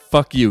city?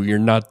 Fuck you, you're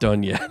not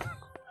done yet.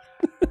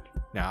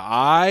 Now,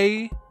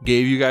 I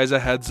gave you guys a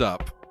heads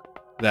up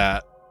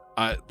that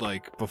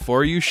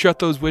before you shut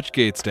those witch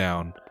gates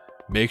down,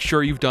 make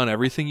sure you've done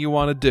everything you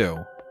want to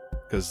do,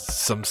 because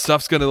some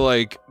stuff's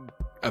gonna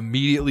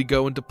immediately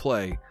go into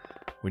play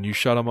when you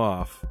shut them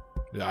off.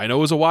 I know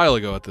it was a while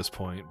ago at this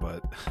point,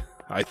 but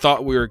I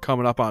thought we were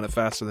coming up on it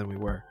faster than we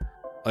were.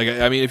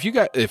 I mean,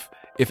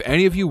 if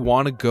any of you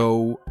want to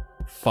go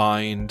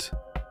find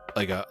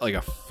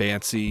a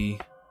fancy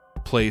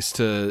place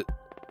to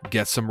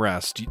get some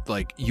rest,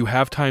 you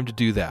have time to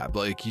do that.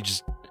 But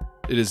it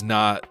is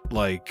not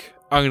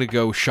I'm gonna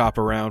go shop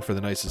around for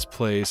the nicest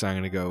place. I'm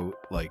gonna go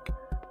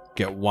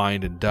get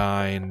wined and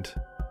dined.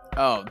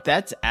 Oh,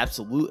 that's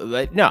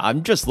absolutely no.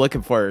 I'm just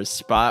looking for a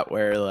spot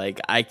where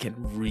I can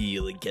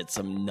really get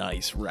some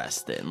nice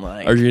rest in.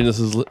 Arginus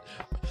is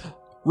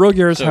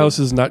Rugyar's house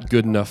is not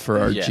good enough for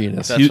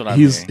Arginus. that's what I'm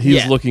He's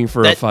hearing. looking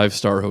for a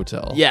 5-star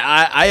hotel. Yeah,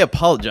 I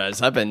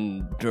apologize. I've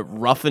been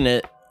roughing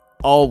it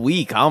all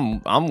week.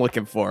 I'm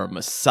looking for a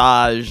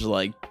massage,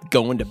 like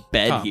going to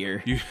bed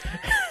here.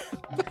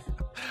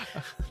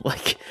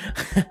 Like,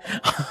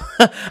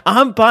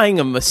 I'm buying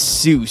a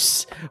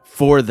masseuse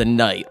for the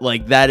night.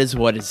 Like, that is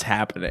what is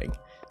happening.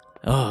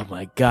 Oh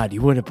my God,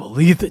 you wouldn't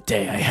believe the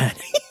day I had.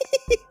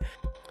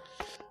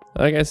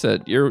 Like I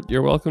said,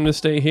 you're welcome to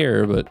stay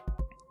here, but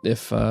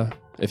if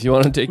you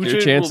want to take your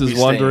chances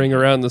wandering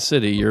around the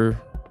city, you're,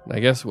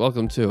 I guess,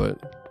 welcome to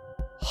it.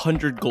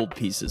 100 gold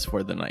pieces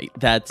for the night.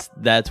 That's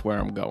where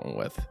I'm going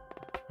with.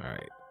 All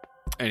right.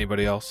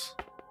 Anybody else?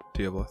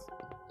 Teoblith?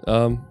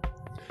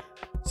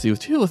 See,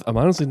 with Teoblith, I'm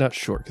honestly not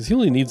sure, because he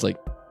only needs like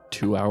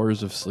 2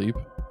 hours of sleep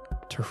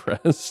to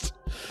rest.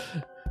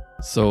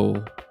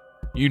 So,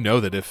 you know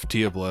that if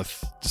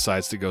Teoblith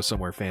decides to go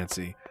somewhere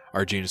fancy,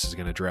 Arginus is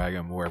going to drag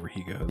him wherever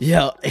he goes.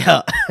 Yeah.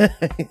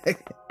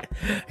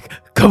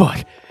 Come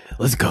on,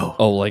 let's go.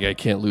 Oh, like I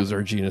can't lose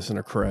Arginus in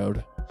a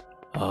crowd.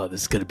 Oh,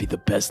 this is going to be the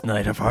best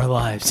night of our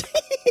lives.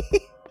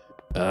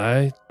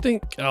 I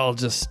think I'll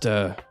just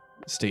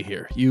stay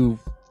here. You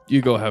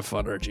go have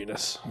fun,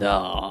 Arginus.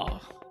 No.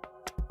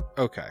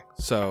 Okay,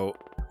 so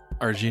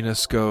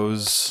Arginus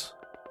goes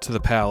to the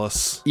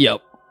palace.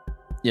 Yep.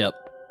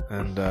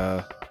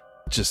 And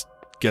just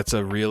gets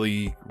a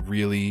really,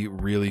 really,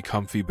 really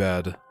comfy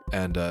bed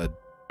and a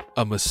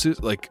masseuse.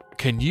 Like,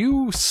 can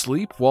you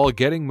sleep while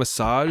getting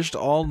massaged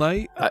all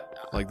night?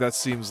 Like, that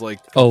seems like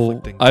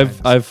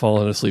I've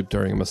fallen asleep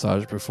during a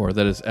massage before.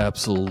 That is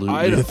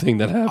absolutely the thing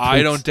that happens.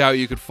 I don't doubt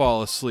you could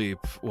fall asleep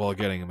while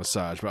getting a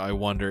massage, but I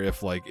wonder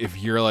if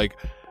you're like,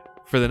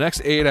 for the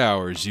next 8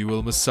 hours, you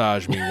will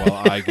massage me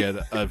while I get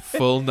a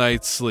full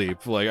night's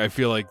sleep. Like, I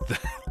feel like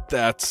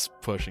that's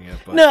pushing it.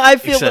 But no, I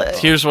feel Except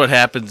here's what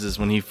happens is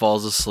when he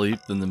falls asleep,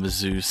 then the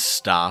masseuse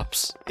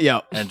stops.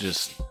 Yep. And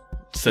just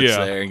sits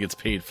there and gets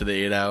paid for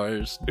the 8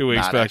 hours. It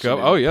wakes back up.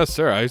 Oh, yes,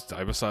 sir. I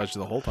massaged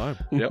the whole time.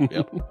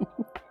 Yep.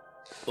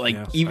 Like,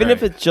 even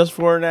if it's just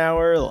for an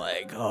hour,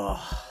 like, oh.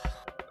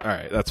 All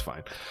right, that's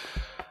fine.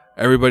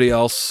 Everybody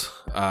else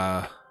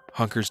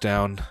hunkers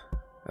down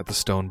at the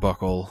Stone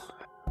Buckle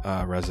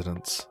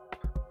residence.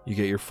 You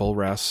get your full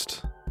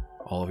rest.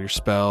 All of your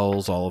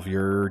spells, all of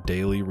your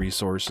daily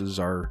resources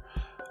are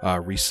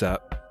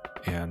reset,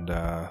 and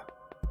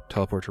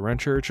teleport to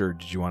Renchurch. Or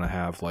did you want to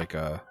have like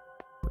a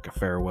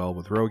farewell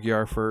with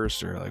Rogiar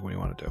first, or like what do you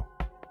want to do?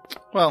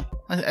 Well,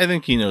 I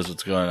think he knows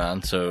what's going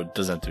on, so it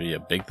doesn't have to be a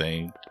big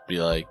thing. Be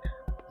like,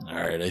 all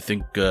right, I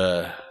think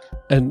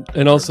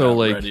and also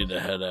like ready to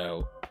head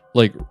out.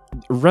 Like,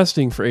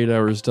 resting for 8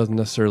 hours doesn't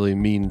necessarily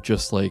mean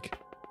just like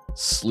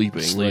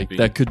sleeping. Like,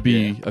 that could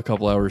be a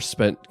couple hours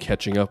spent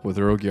catching up with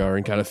Rogiar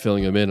and kind of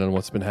filling him in on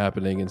what's been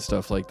happening and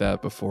stuff like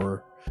that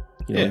before,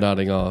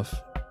 nodding off.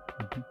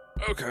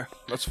 Okay,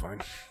 that's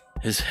fine.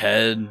 His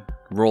head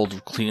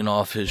rolled clean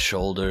off his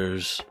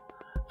shoulders,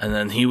 and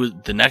then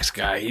the next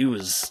guy, he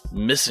was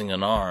missing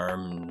an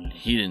arm, and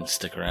he didn't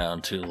stick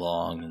around too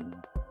long, and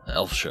the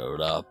elf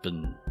showed up,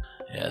 and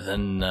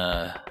then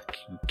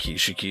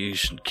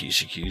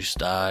Kishikish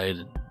died,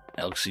 and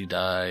Elxie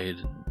died,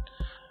 and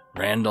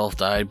Randolph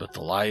died, but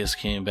Thalias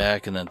came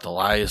back, and then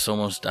Thalias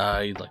almost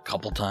died like a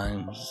couple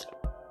times.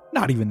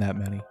 Not even that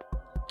many.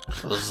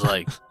 It was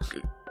like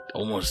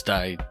almost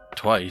died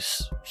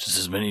twice, just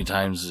as many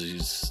times as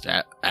he's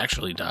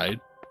actually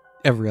died.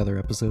 Every other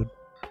episode.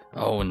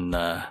 Oh, and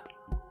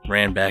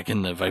ran back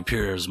into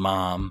Vipera's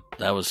mom.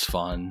 That was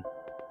fun.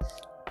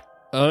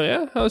 Oh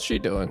yeah, how's she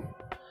doing?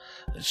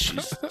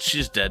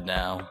 She's dead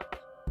now.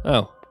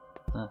 Oh,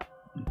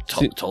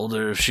 told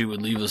her if she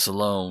would leave us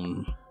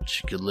alone,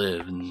 she could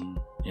live, and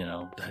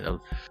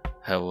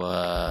how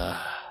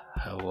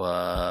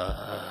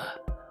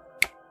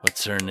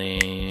what's her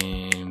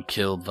name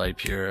killed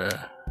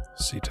Vipera.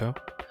 Sito?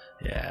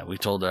 Yeah, we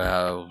told her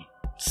how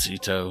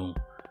Sito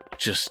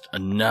just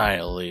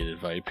annihilated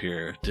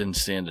Vipera, didn't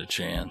stand a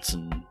chance,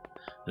 and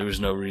there was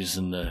no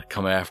reason to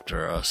come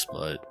after us,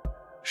 but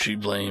she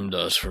blamed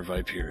us for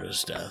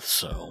Vipera's death,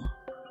 so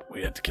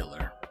we had to kill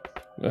her.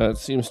 That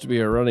seems to be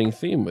a running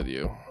theme with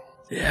you.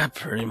 Yeah,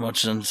 pretty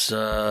much since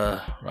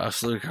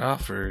Rossler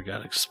Coffer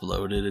got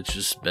exploded, it's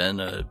just been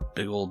a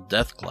big old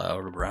death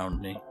cloud around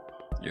me.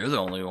 You're the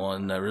only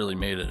one that really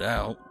made it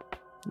out.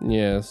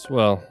 Yes,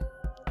 well,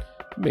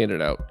 made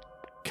it out,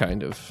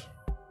 kind of.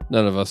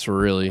 None of us were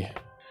really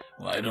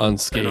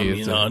unscathed. I don't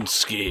mean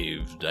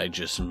unscathed, I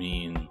just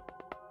mean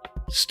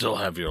still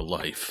have your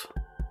life.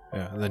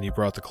 Yeah, and then you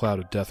brought the cloud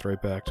of death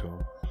right back to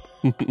him.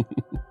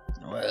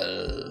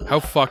 Well, how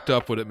fucked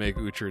up would it make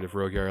Uhtred if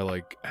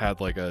Rogiar had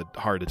a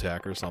heart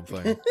attack or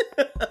something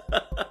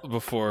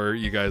before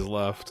you guys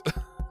left?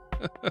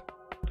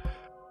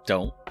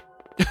 Don't.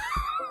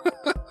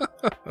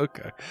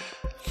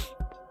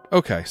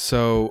 Okay,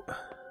 so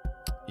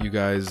you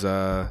guys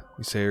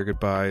you say your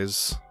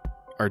goodbyes.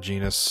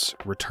 Arginus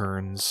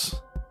returns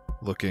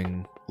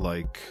looking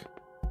like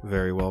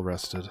very well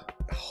rested.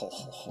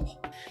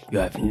 You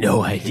have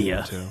no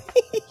idea.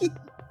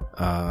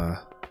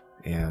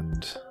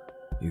 And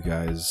you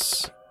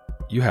guys,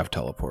 you have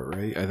teleport,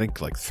 right? I think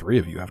 3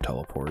 of you have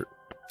teleport.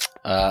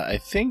 I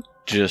think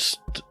just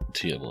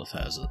Teoblith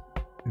has it.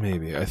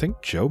 Maybe. I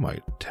think Joe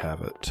might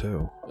have it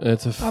too.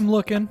 I'm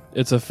looking.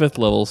 It's a 5th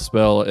level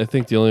spell. I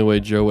think the only way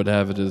Joe would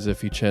have it is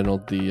if he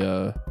channeled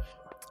the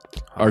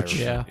the Archmage.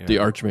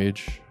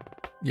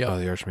 Yeah. Oh,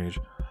 the Archmage.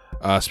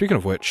 Speaking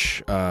of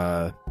which,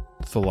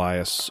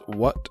 Thalias,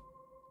 what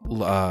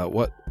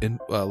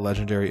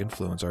legendary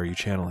influence are you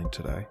channeling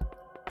today?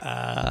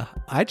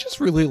 I just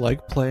really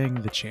like playing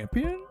the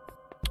champion.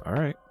 All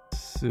right.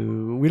 So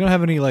we don't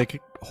have any like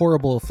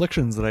horrible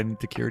afflictions that I need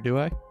to cure, do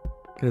I?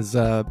 Because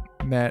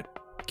Matt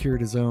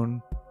cured his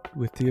own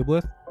with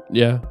Teoblith.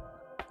 Yeah.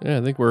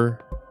 I think we're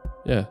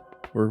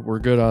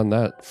good on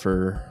that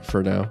for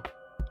now.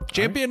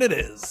 Champion it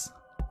is.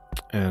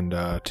 And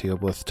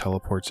Teoblith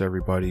teleports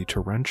everybody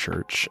to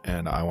Renchurch,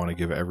 and I want to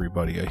give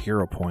everybody a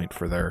hero point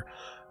for their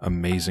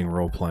amazing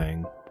role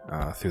playing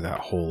through that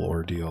whole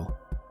ordeal.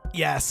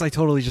 Yes, I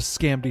totally just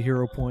scammed a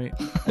hero point.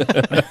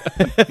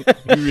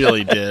 You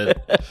really did.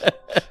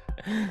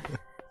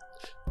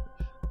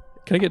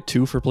 Can I get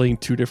 2 for playing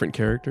 2 different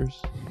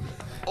characters?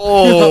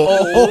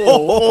 Oh,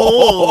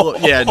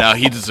 yeah, no,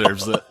 he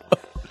deserves it.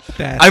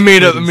 That's I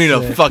made a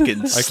sick.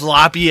 fucking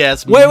sloppy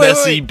ass Wait.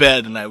 messy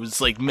bed, and I was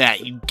like,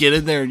 Matt, you get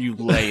in there and you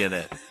lay in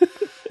it.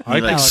 I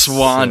like Alex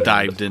swan said-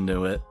 dived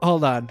into it.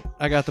 Hold on,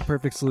 I got the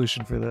perfect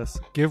solution for this.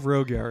 Give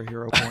Rogyar a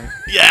hero point.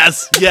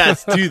 Yes,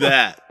 do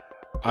that.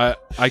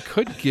 I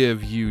could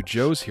give you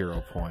Joe's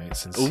hero point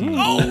since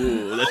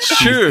Ooh, that's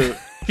true.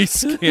 he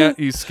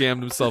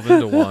scammed himself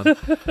into one.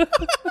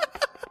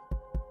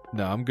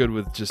 No, I'm good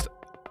with just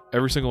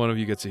every single one of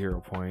you gets a hero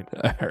point.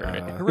 All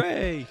right.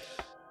 Hooray!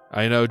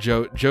 I know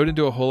Joe didn't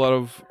do a whole lot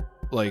of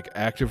like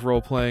active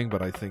role playing,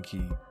 but I think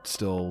he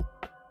still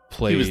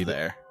played. He was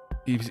there.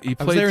 He I was there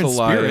played in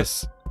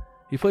Thalias.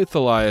 He played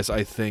Thalias,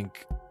 I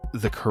think,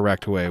 the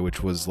correct way,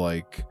 which was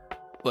like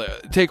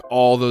take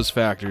all those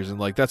factors and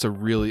like that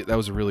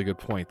was a really good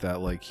point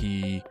that like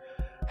he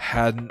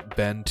hadn't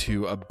been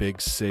to a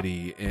big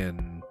city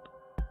in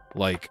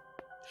like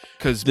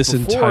because This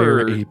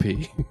entire AP.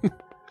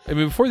 I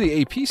mean, before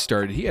the AP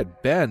started, he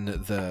had been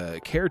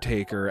the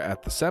caretaker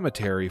at the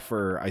cemetery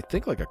for, I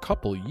think, like a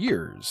couple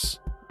years.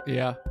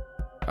 Yeah.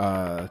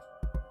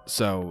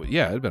 So,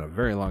 yeah, it had been a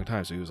very long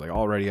time. So he was, like,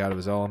 already out of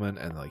his element,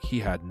 and, like,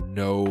 he had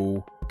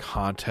no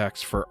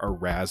context for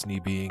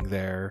Erasni being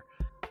there.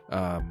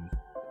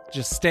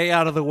 Just stay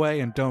out of the way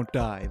and don't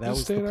die. That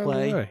was the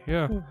play.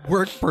 Yeah.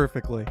 Worked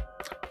perfectly.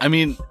 I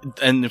mean,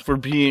 and if we're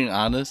being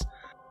honest,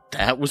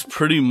 that was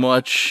pretty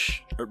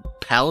much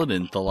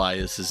Paladin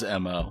Thalias's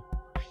MO.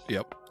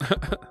 Yep.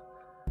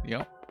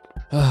 Yep.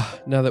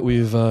 Now that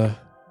we've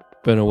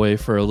been away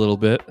for a little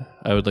bit,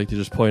 I would like to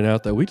just point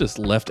out that we just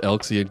left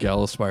Elxie and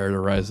Gallowspire to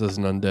rise as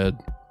an undead.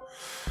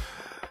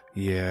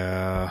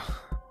 Yeah.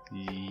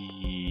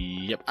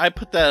 Yep, I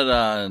put that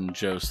on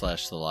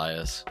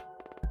Joe/Thalias.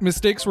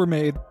 Mistakes were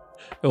made.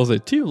 I was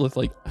like, Teoblith,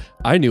 like,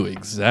 I knew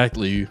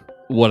exactly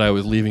what I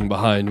was leaving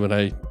behind when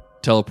I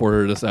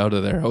teleported us out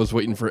of there. I was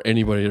waiting for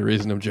anybody to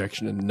raise an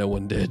objection, and no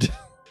one did.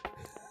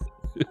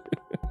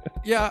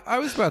 Yeah, I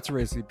was about to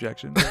raise the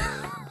objection.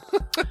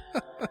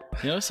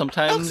 You know,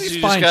 sometimes Elxie's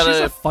you fine. just She's a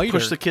gotta fighter.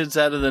 push the kids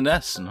out of the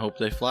nest and hope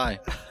they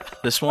fly.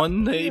 This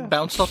one, they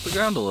bounced off the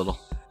ground a little.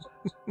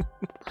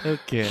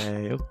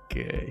 Okay.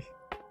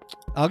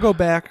 I'll go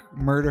back,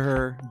 murder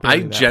her. I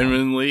bury that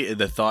genuinely,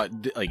 the thought,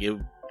 like, it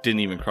didn't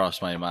even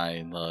cross my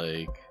mind.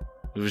 Like,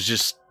 it was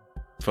just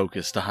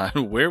focused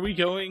on where are we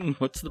going?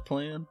 What's the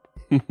plan?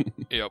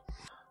 Yep.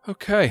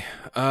 Okay.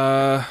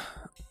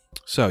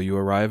 So you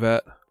arrive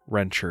at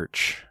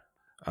Renchurch.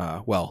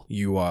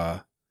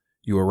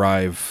 You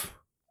arrive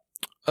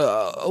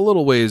a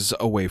little ways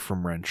away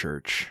from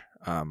Renchurch.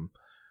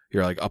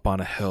 You're like up on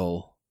a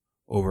hill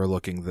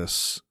overlooking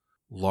this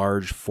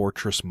large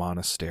fortress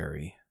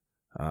monastery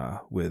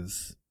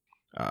with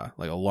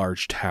like a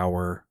large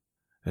tower.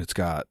 It's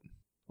got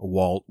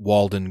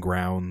walled-in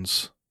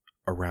grounds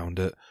around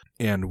it,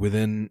 and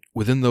within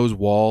those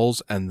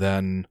walls, and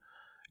then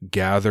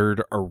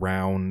gathered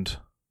around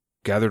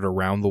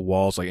the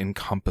walls, like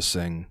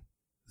encompassing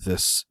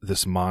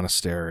this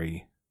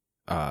monastery,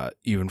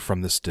 even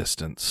from this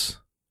distance,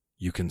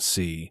 you can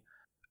see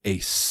a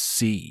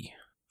sea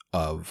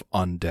of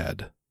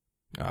undead.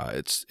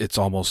 It's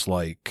almost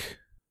like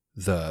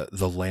the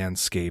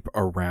landscape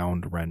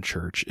around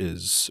Renchurch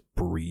is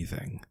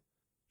breathing.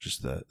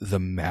 Just the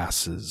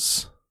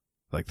masses,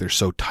 like they're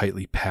so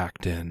tightly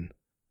packed in,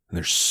 and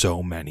there's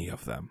so many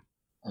of them.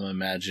 I'm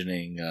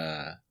imagining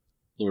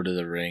Lord of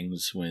the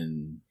Rings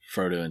when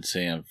Frodo and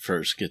Sam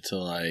first get to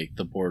like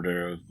the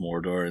border of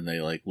Mordor, and they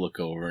like look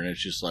over, and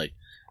it's just like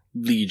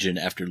legion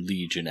after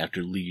legion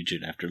after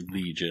legion after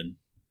legion.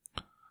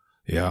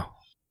 Yeah.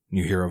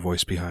 You hear a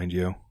voice behind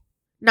you.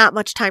 Not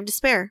much time to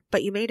spare,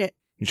 but you made it.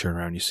 You turn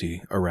around, you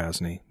see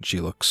Erasni. She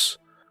looks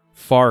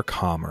far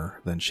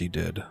calmer than she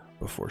did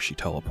before she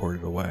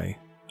teleported away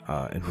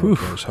in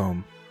Roger's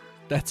home.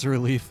 That's a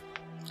relief.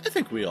 I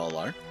think we all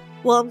are.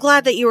 Well, I'm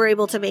glad that you were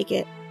able to make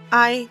it.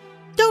 I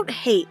don't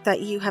hate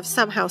that you have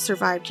somehow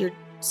survived your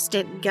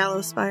stint in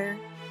Gallowspire.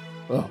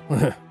 Well,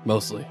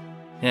 mostly.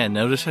 Yeah,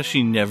 notice how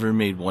she never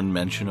made one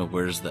mention of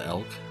where's the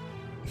elk?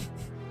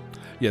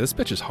 Yeah, this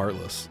bitch is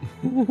heartless.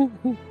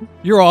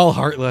 You're all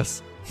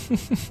heartless.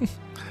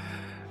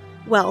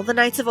 Well, the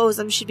Knights of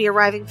Ozum should be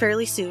arriving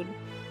fairly soon.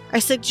 I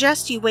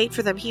suggest you wait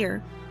for them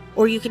here,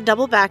 or you can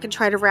double back and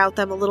try to route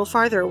them a little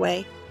farther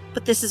away,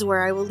 but this is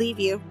where I will leave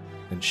you.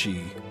 And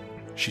she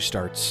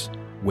starts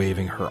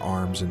waving her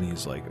arms in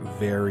these like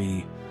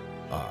very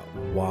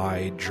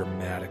wide,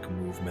 dramatic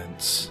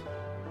movements,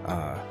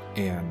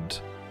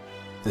 and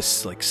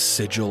this like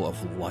sigil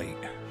of light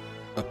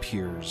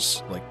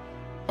appears like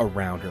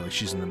around her, like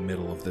she's in the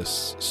middle of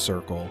this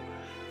circle,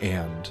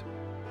 and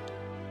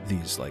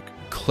these like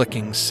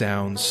clicking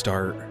sounds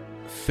start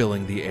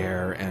filling the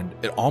air, and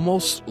it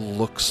almost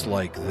looks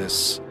like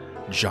this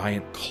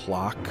giant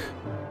clock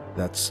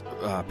that's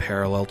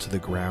parallel to the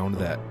ground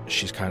that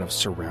she's kind of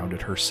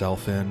surrounded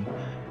herself in.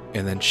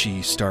 And then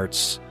she's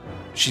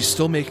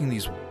still making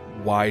these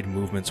wide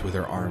movements with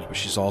her arms, but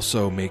she's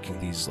also making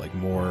these like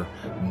more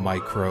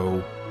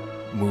micro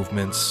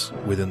movements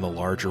within the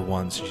larger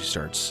ones. She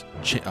starts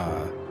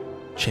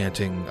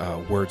chanting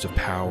words of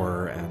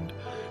power, and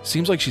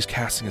seems like she's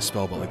casting a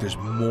spell, but like there's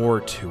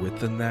more to it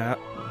than that.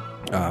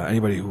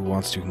 Anybody who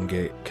wants to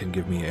can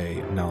give me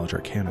a knowledge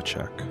arcana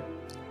check.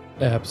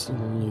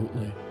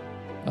 Absolutely.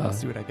 Let's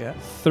see what I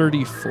get.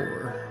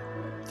 34.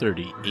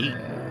 38.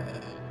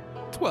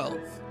 12.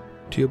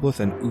 Teoblith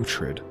and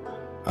Uhtred,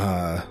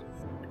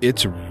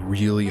 it's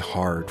really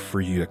hard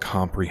for you to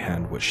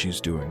comprehend what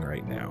she's doing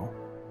right now.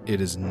 It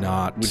is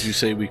not. Would you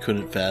say we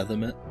couldn't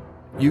fathom it?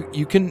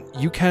 You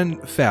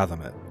can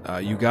fathom it.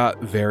 You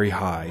got very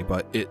high,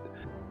 but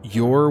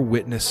you're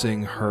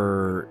witnessing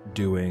her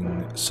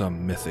doing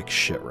some mythic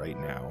shit right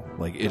now.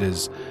 Like, it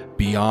is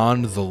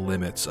beyond the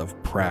limits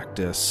of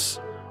practice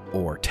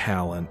or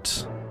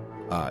talent.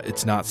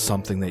 It's not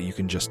something that you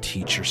can just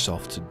teach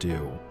yourself to do,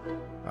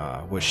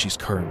 what she's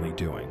currently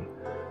doing.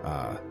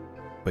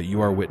 But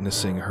you are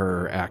witnessing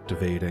her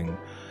activating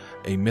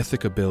a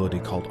mythic ability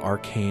called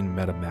Arcane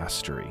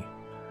Metamastery.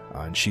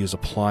 And she is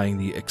applying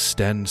the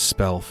Extend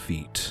spell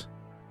feat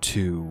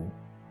to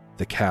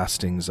the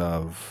castings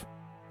of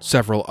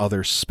several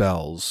other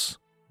spells,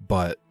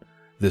 but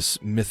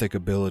this mythic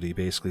ability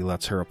basically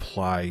lets her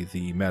apply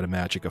the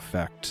metamagic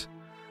effect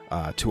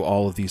to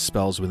all of these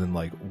spells within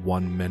like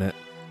 1 minute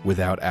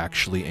without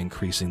actually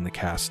increasing the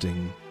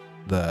casting,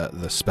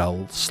 the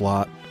spell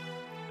slot.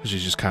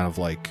 She's just kind of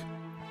like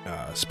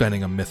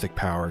spending a mythic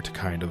power to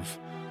kind of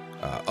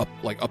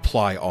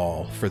apply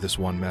all for this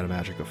one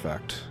metamagic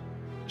effect.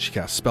 She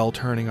casts spell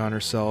turning on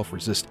herself,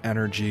 resist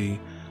energy,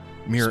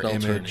 mirror Spell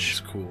image. is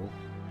cool.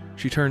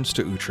 She turns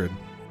to Uhtred.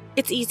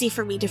 It's easy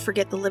for me to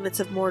forget the limits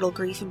of mortal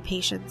grief and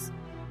patience.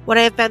 What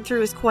I have been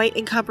through is quite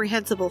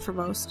incomprehensible for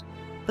most,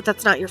 but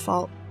that's not your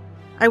fault.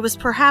 I was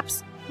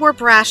perhaps more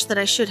brash than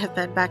I should have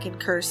been back in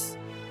Curse.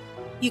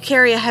 You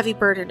carry a heavy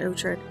burden,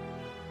 Uhtred.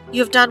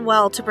 You have done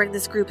well to bring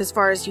this group as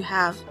far as you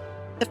have.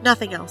 If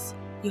nothing else,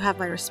 you have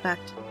my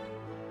respect.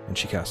 And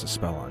she casts a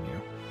spell on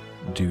you.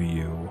 Do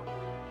you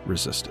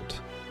resist it?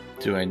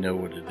 Do I know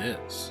what it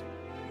is?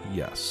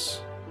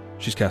 Yes.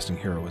 She's casting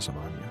heroism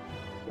on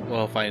you.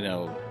 Well, if I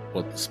know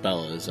what the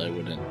spell is, I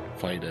wouldn't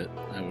fight it.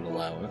 I would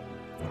allow it.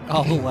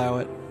 I'll allow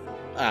it.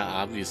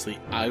 Obviously,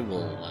 I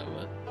will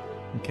allow it.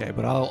 Okay,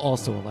 but I'll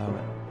also allow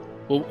it.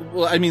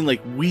 Well, I mean,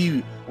 like,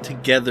 we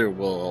together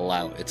will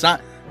allow it. It's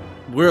not...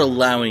 We're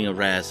allowing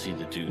Erasmi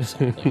to do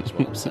something, is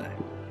what I'm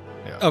saying.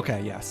 Yeah.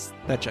 Okay, yes.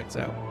 That checks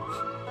out.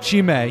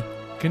 She may.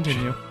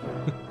 Continue.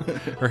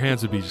 Her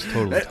hands would be just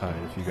totally tied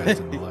if you guys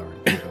didn't allow her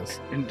to do this.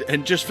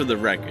 And just for the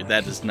record,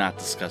 that is not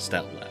discussed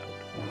out loud.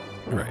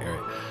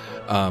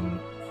 Right.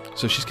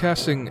 So she's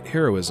casting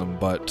heroism,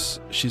 but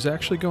she's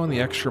actually going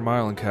the extra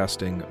mile and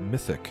casting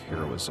mythic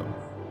heroism.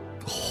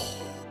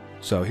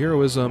 So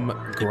heroism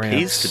grants... It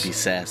pays to be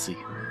sassy.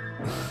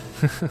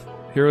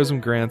 Heroism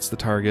grants the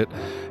target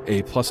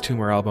a +2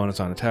 morale bonus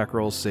on attack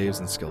rolls, saves,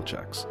 and skill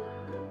checks.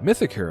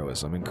 Mythic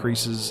heroism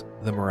increases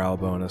the morale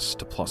bonus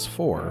to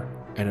 +4,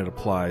 and it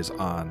applies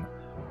on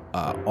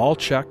all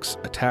checks,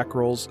 attack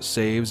rolls,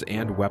 saves,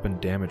 and weapon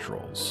damage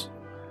rolls.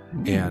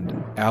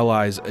 And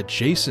allies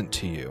adjacent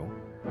to you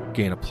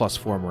gain a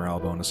 +4 morale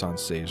bonus on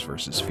saves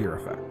versus fear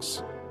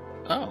effects.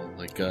 Oh,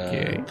 like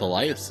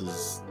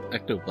Thalias's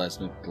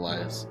ectoplasmic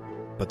Thalias.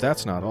 But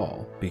that's not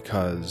all,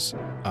 because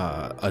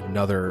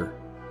another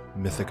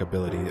mythic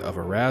ability of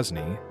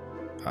Erasmi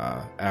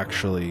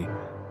actually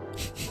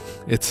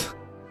it's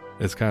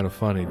kind of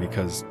funny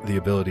because the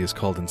ability is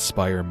called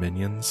Inspire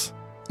Minions.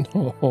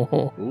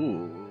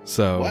 Ooh.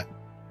 So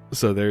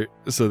there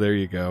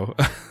you go.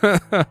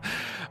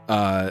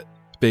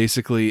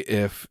 Basically,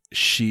 if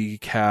she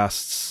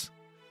casts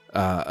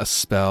a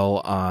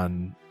spell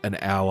on an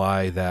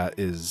ally that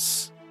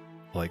is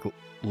like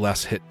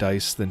less hit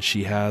dice than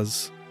she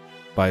has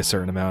by a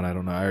certain amount, I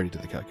don't know, I already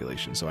did the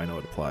calculation, so I know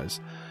it applies.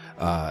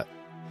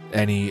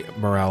 Many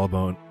morale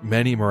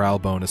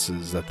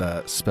bonuses that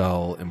the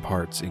spell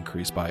imparts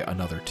increase by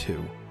another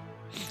 2.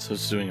 So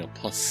it's doing a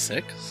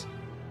 +6?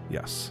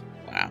 Yes.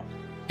 Wow.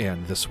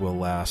 And this will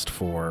last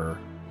for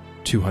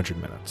 200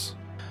 minutes.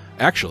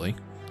 Actually,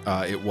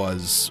 it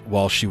was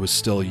while she was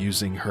still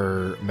using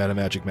her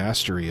Metamagic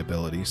Mastery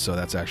ability, so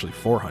that's actually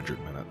 400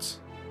 minutes.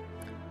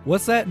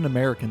 What's that in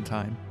American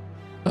time?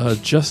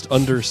 Just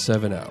under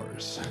 7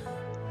 hours.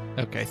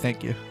 Okay,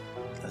 thank you.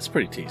 That's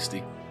pretty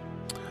tasty.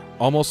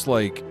 Almost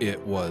like it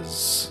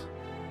was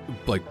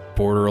like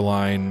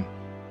borderline,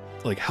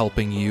 like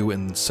helping you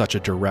in such a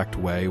direct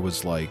way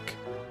was like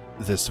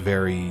this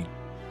very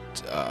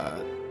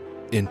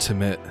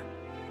intimate,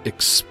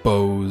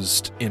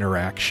 exposed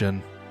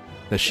interaction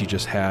that she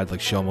just had. Like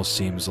she almost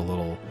seems a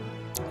little...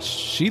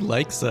 She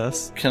likes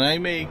us. Can I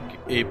make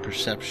a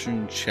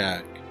perception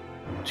check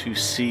to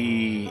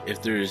see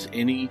if there's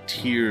any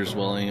tears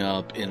welling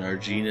up in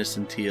Arginus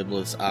and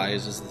Teoblith's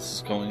eyes as this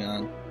is going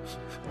on?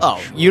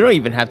 Oh, you don't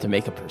even have to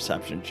make a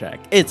perception check.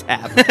 It's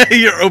happening.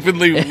 You're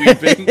openly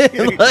weeping.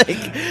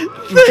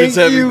 Just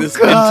having this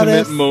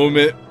intimate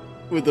moment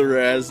with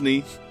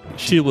Erasne.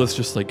 Teoblith's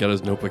just like got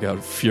his notebook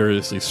out,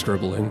 furiously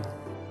scribbling.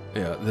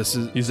 Yeah, this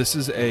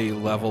is a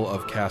level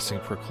of casting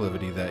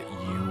proclivity that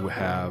you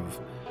have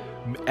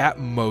at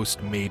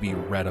most maybe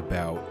read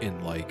about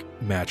in like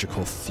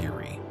magical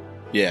theory.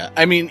 Yeah,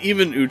 I mean,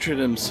 even Uhtred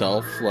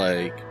himself,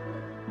 like,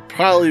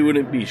 probably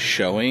wouldn't be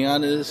showing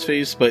on his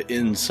face, but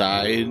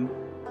inside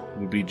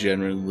would be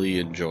generally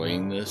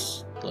enjoying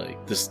this.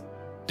 Like, this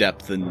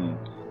depth and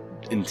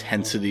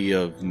intensity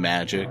of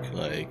magic,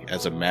 like,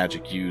 as a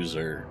magic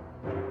user.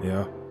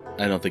 Yeah.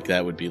 I don't think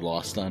that would be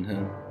lost on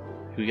him.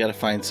 We gotta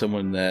find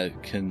someone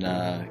that can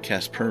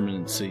cast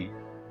permanency.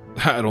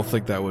 I don't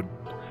think that would...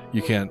 I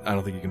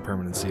don't think you can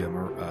permanency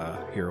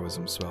a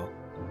heroism spell.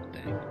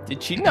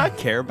 Did she not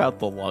care about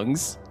the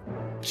lungs?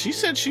 She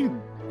said she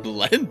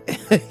led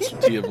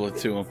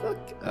Teoblith to him.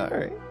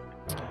 Alright.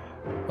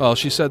 Well,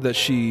 she said that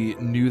she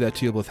knew that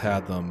Teoblith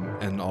had them,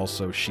 and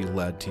also she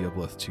led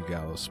Teoblith to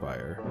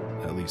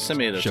Gallowspire. At least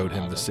showed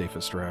him the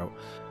safest route.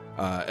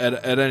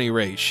 At any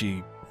rate,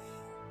 she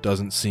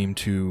doesn't seem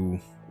to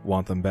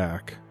want them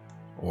back,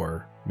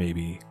 or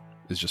maybe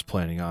is just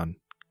planning on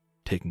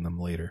taking them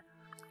later.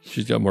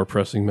 She's got more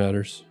pressing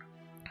matters.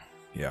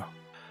 Yeah.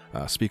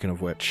 Speaking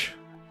of which,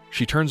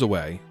 she turns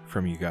away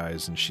from you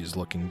guys and she's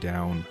looking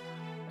down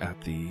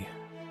at the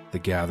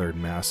gathered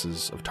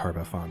masses of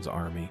Tar-Baphon's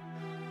army,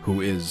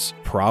 who is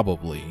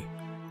probably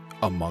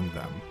among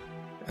them,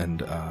 and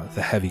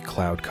the heavy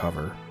cloud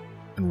cover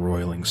and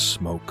roiling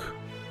smoke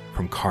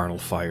from carnal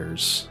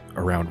fires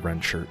around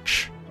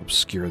Renchurch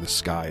obscure the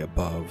sky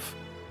above.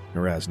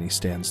 Erasne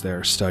stands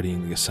there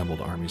studying the assembled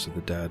armies of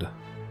the dead,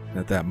 and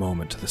at that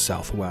moment to the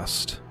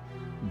southwest,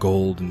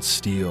 gold and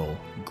steel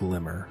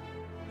glimmer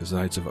as the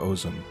Knights of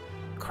Ozum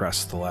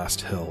crest the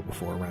last hill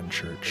before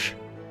Renchurch.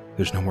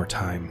 There's no more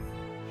time.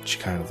 She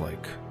kind of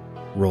like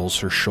rolls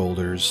her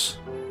shoulders,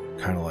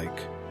 kind of like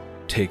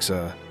takes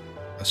a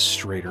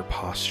straighter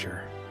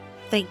posture.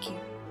 Thank you.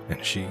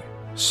 And she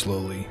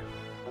slowly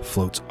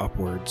floats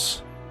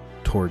upwards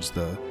towards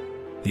the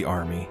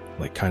army,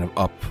 like kind of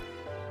up.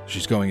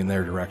 She's going in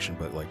their direction,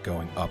 but like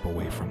going up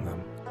away from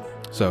them.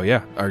 So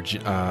yeah,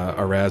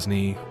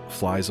 Erasne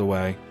flies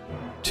away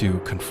to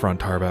confront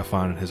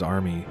Tar-Baphon and his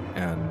army,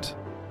 and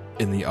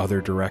in the other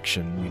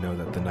direction, you know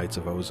that the Knights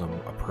of Ozum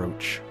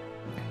approach.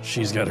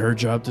 She's got her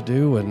job to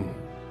do, and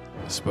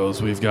I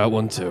suppose we've got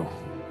one too.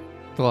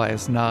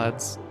 Elias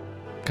nods,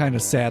 kind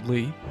of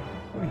sadly.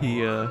 He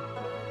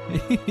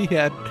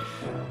had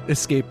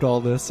escaped all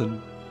this,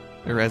 and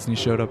Erasne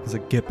showed up as a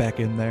get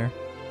back in there,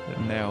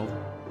 and now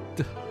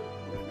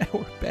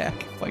we're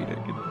back fighting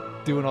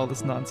and doing all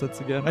this nonsense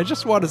again. I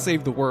just want to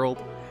save the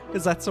world.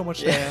 Is that so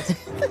much to ask?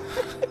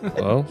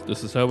 Well,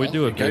 this is how we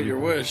do it, Got baby. your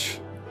wish.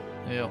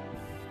 Yep.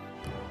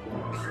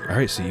 All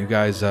right, so you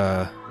guys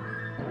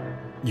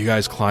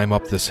climb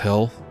up this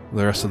hill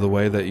the rest of the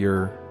way that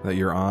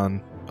you're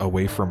on,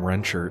 away from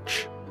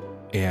Renchurch,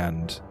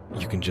 and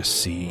you can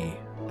just see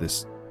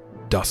this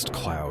dust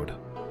cloud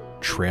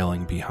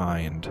trailing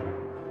behind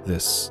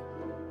this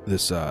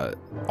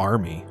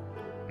army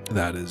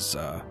that is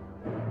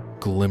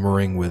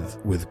glimmering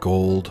with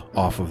gold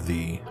off of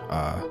the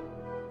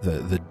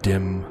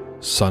dim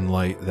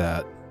sunlight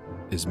that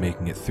is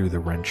making it through the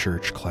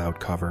Renchurch cloud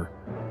cover.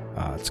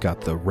 It's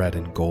got the red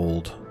and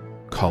gold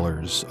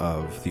colors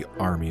of the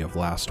army of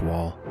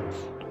Lastwall,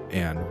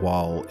 and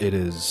while it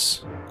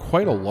is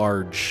quite a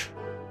large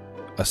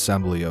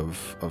assembly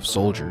of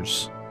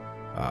soldiers,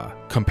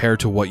 compared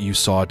to what you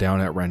saw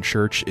down at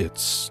Renchurch,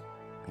 it's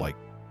like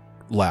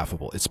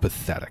laughable. It's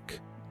pathetic.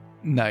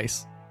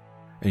 Nice.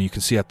 And you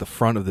can see at the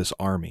front of this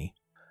army,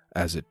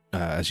 as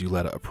you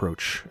let it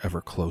approach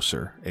ever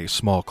closer, a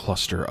small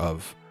cluster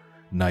of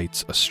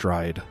knights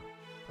astride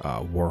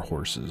war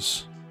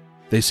horses.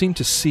 They seem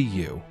to see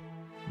you.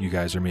 You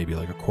guys are maybe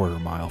like a quarter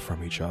mile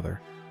from each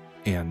other,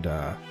 and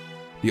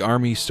the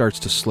army starts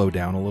to slow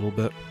down a little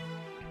bit,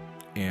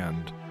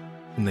 and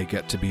when they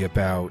get to be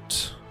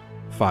about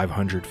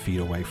 500 feet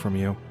away from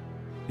you,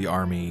 the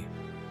army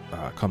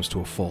comes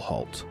to a full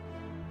halt.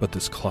 But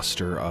this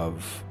cluster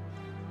of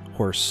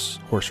horse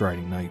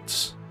riding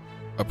knights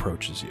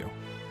approaches you,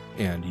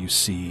 and you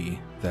see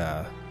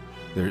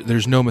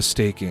there's no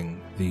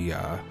mistaking the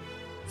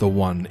the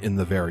one in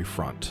the very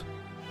front,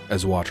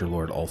 as Watcher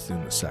Lord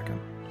Ulthun II.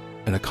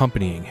 And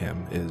accompanying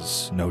him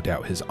is, no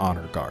doubt, his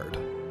honor guard,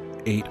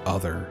 8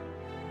 other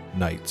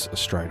knights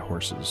astride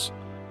horses.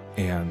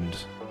 And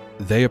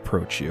they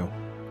approach you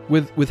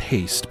with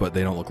haste, but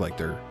they don't look like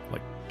they're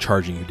like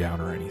charging you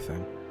down or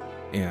anything.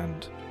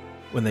 And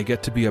when they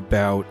get to be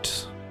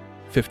about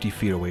 50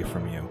 feet away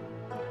from you,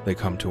 they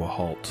come to a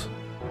halt.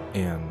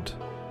 And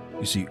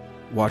you see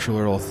Watcher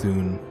Lord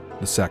Ulthun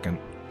II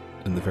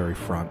in the very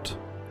front,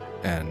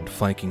 and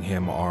flanking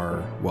him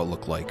are what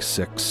look like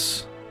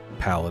 6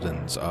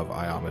 paladins of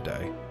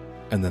Iamade.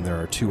 And then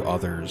there are 2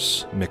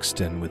 others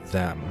mixed in with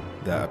them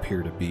that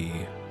appear to be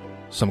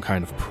some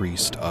kind of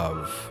priest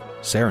of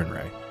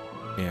Sarenrae.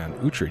 And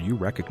Uhtred, you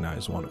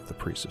recognize one of the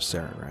priests of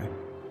Sarenrae.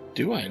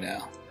 Do I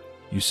now?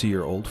 You see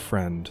your old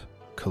friend,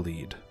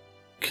 Khalid.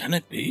 Can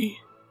it be?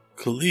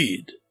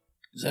 Khalid,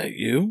 is that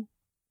you?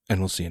 And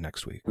we'll see you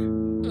next week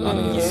on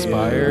the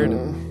Inspired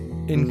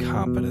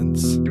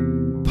Incompetence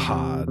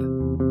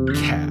Podcast.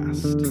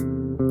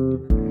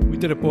 We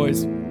did it,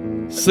 boys.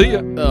 See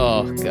ya!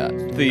 Oh, God.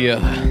 The,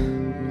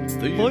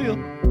 See you. Loyal.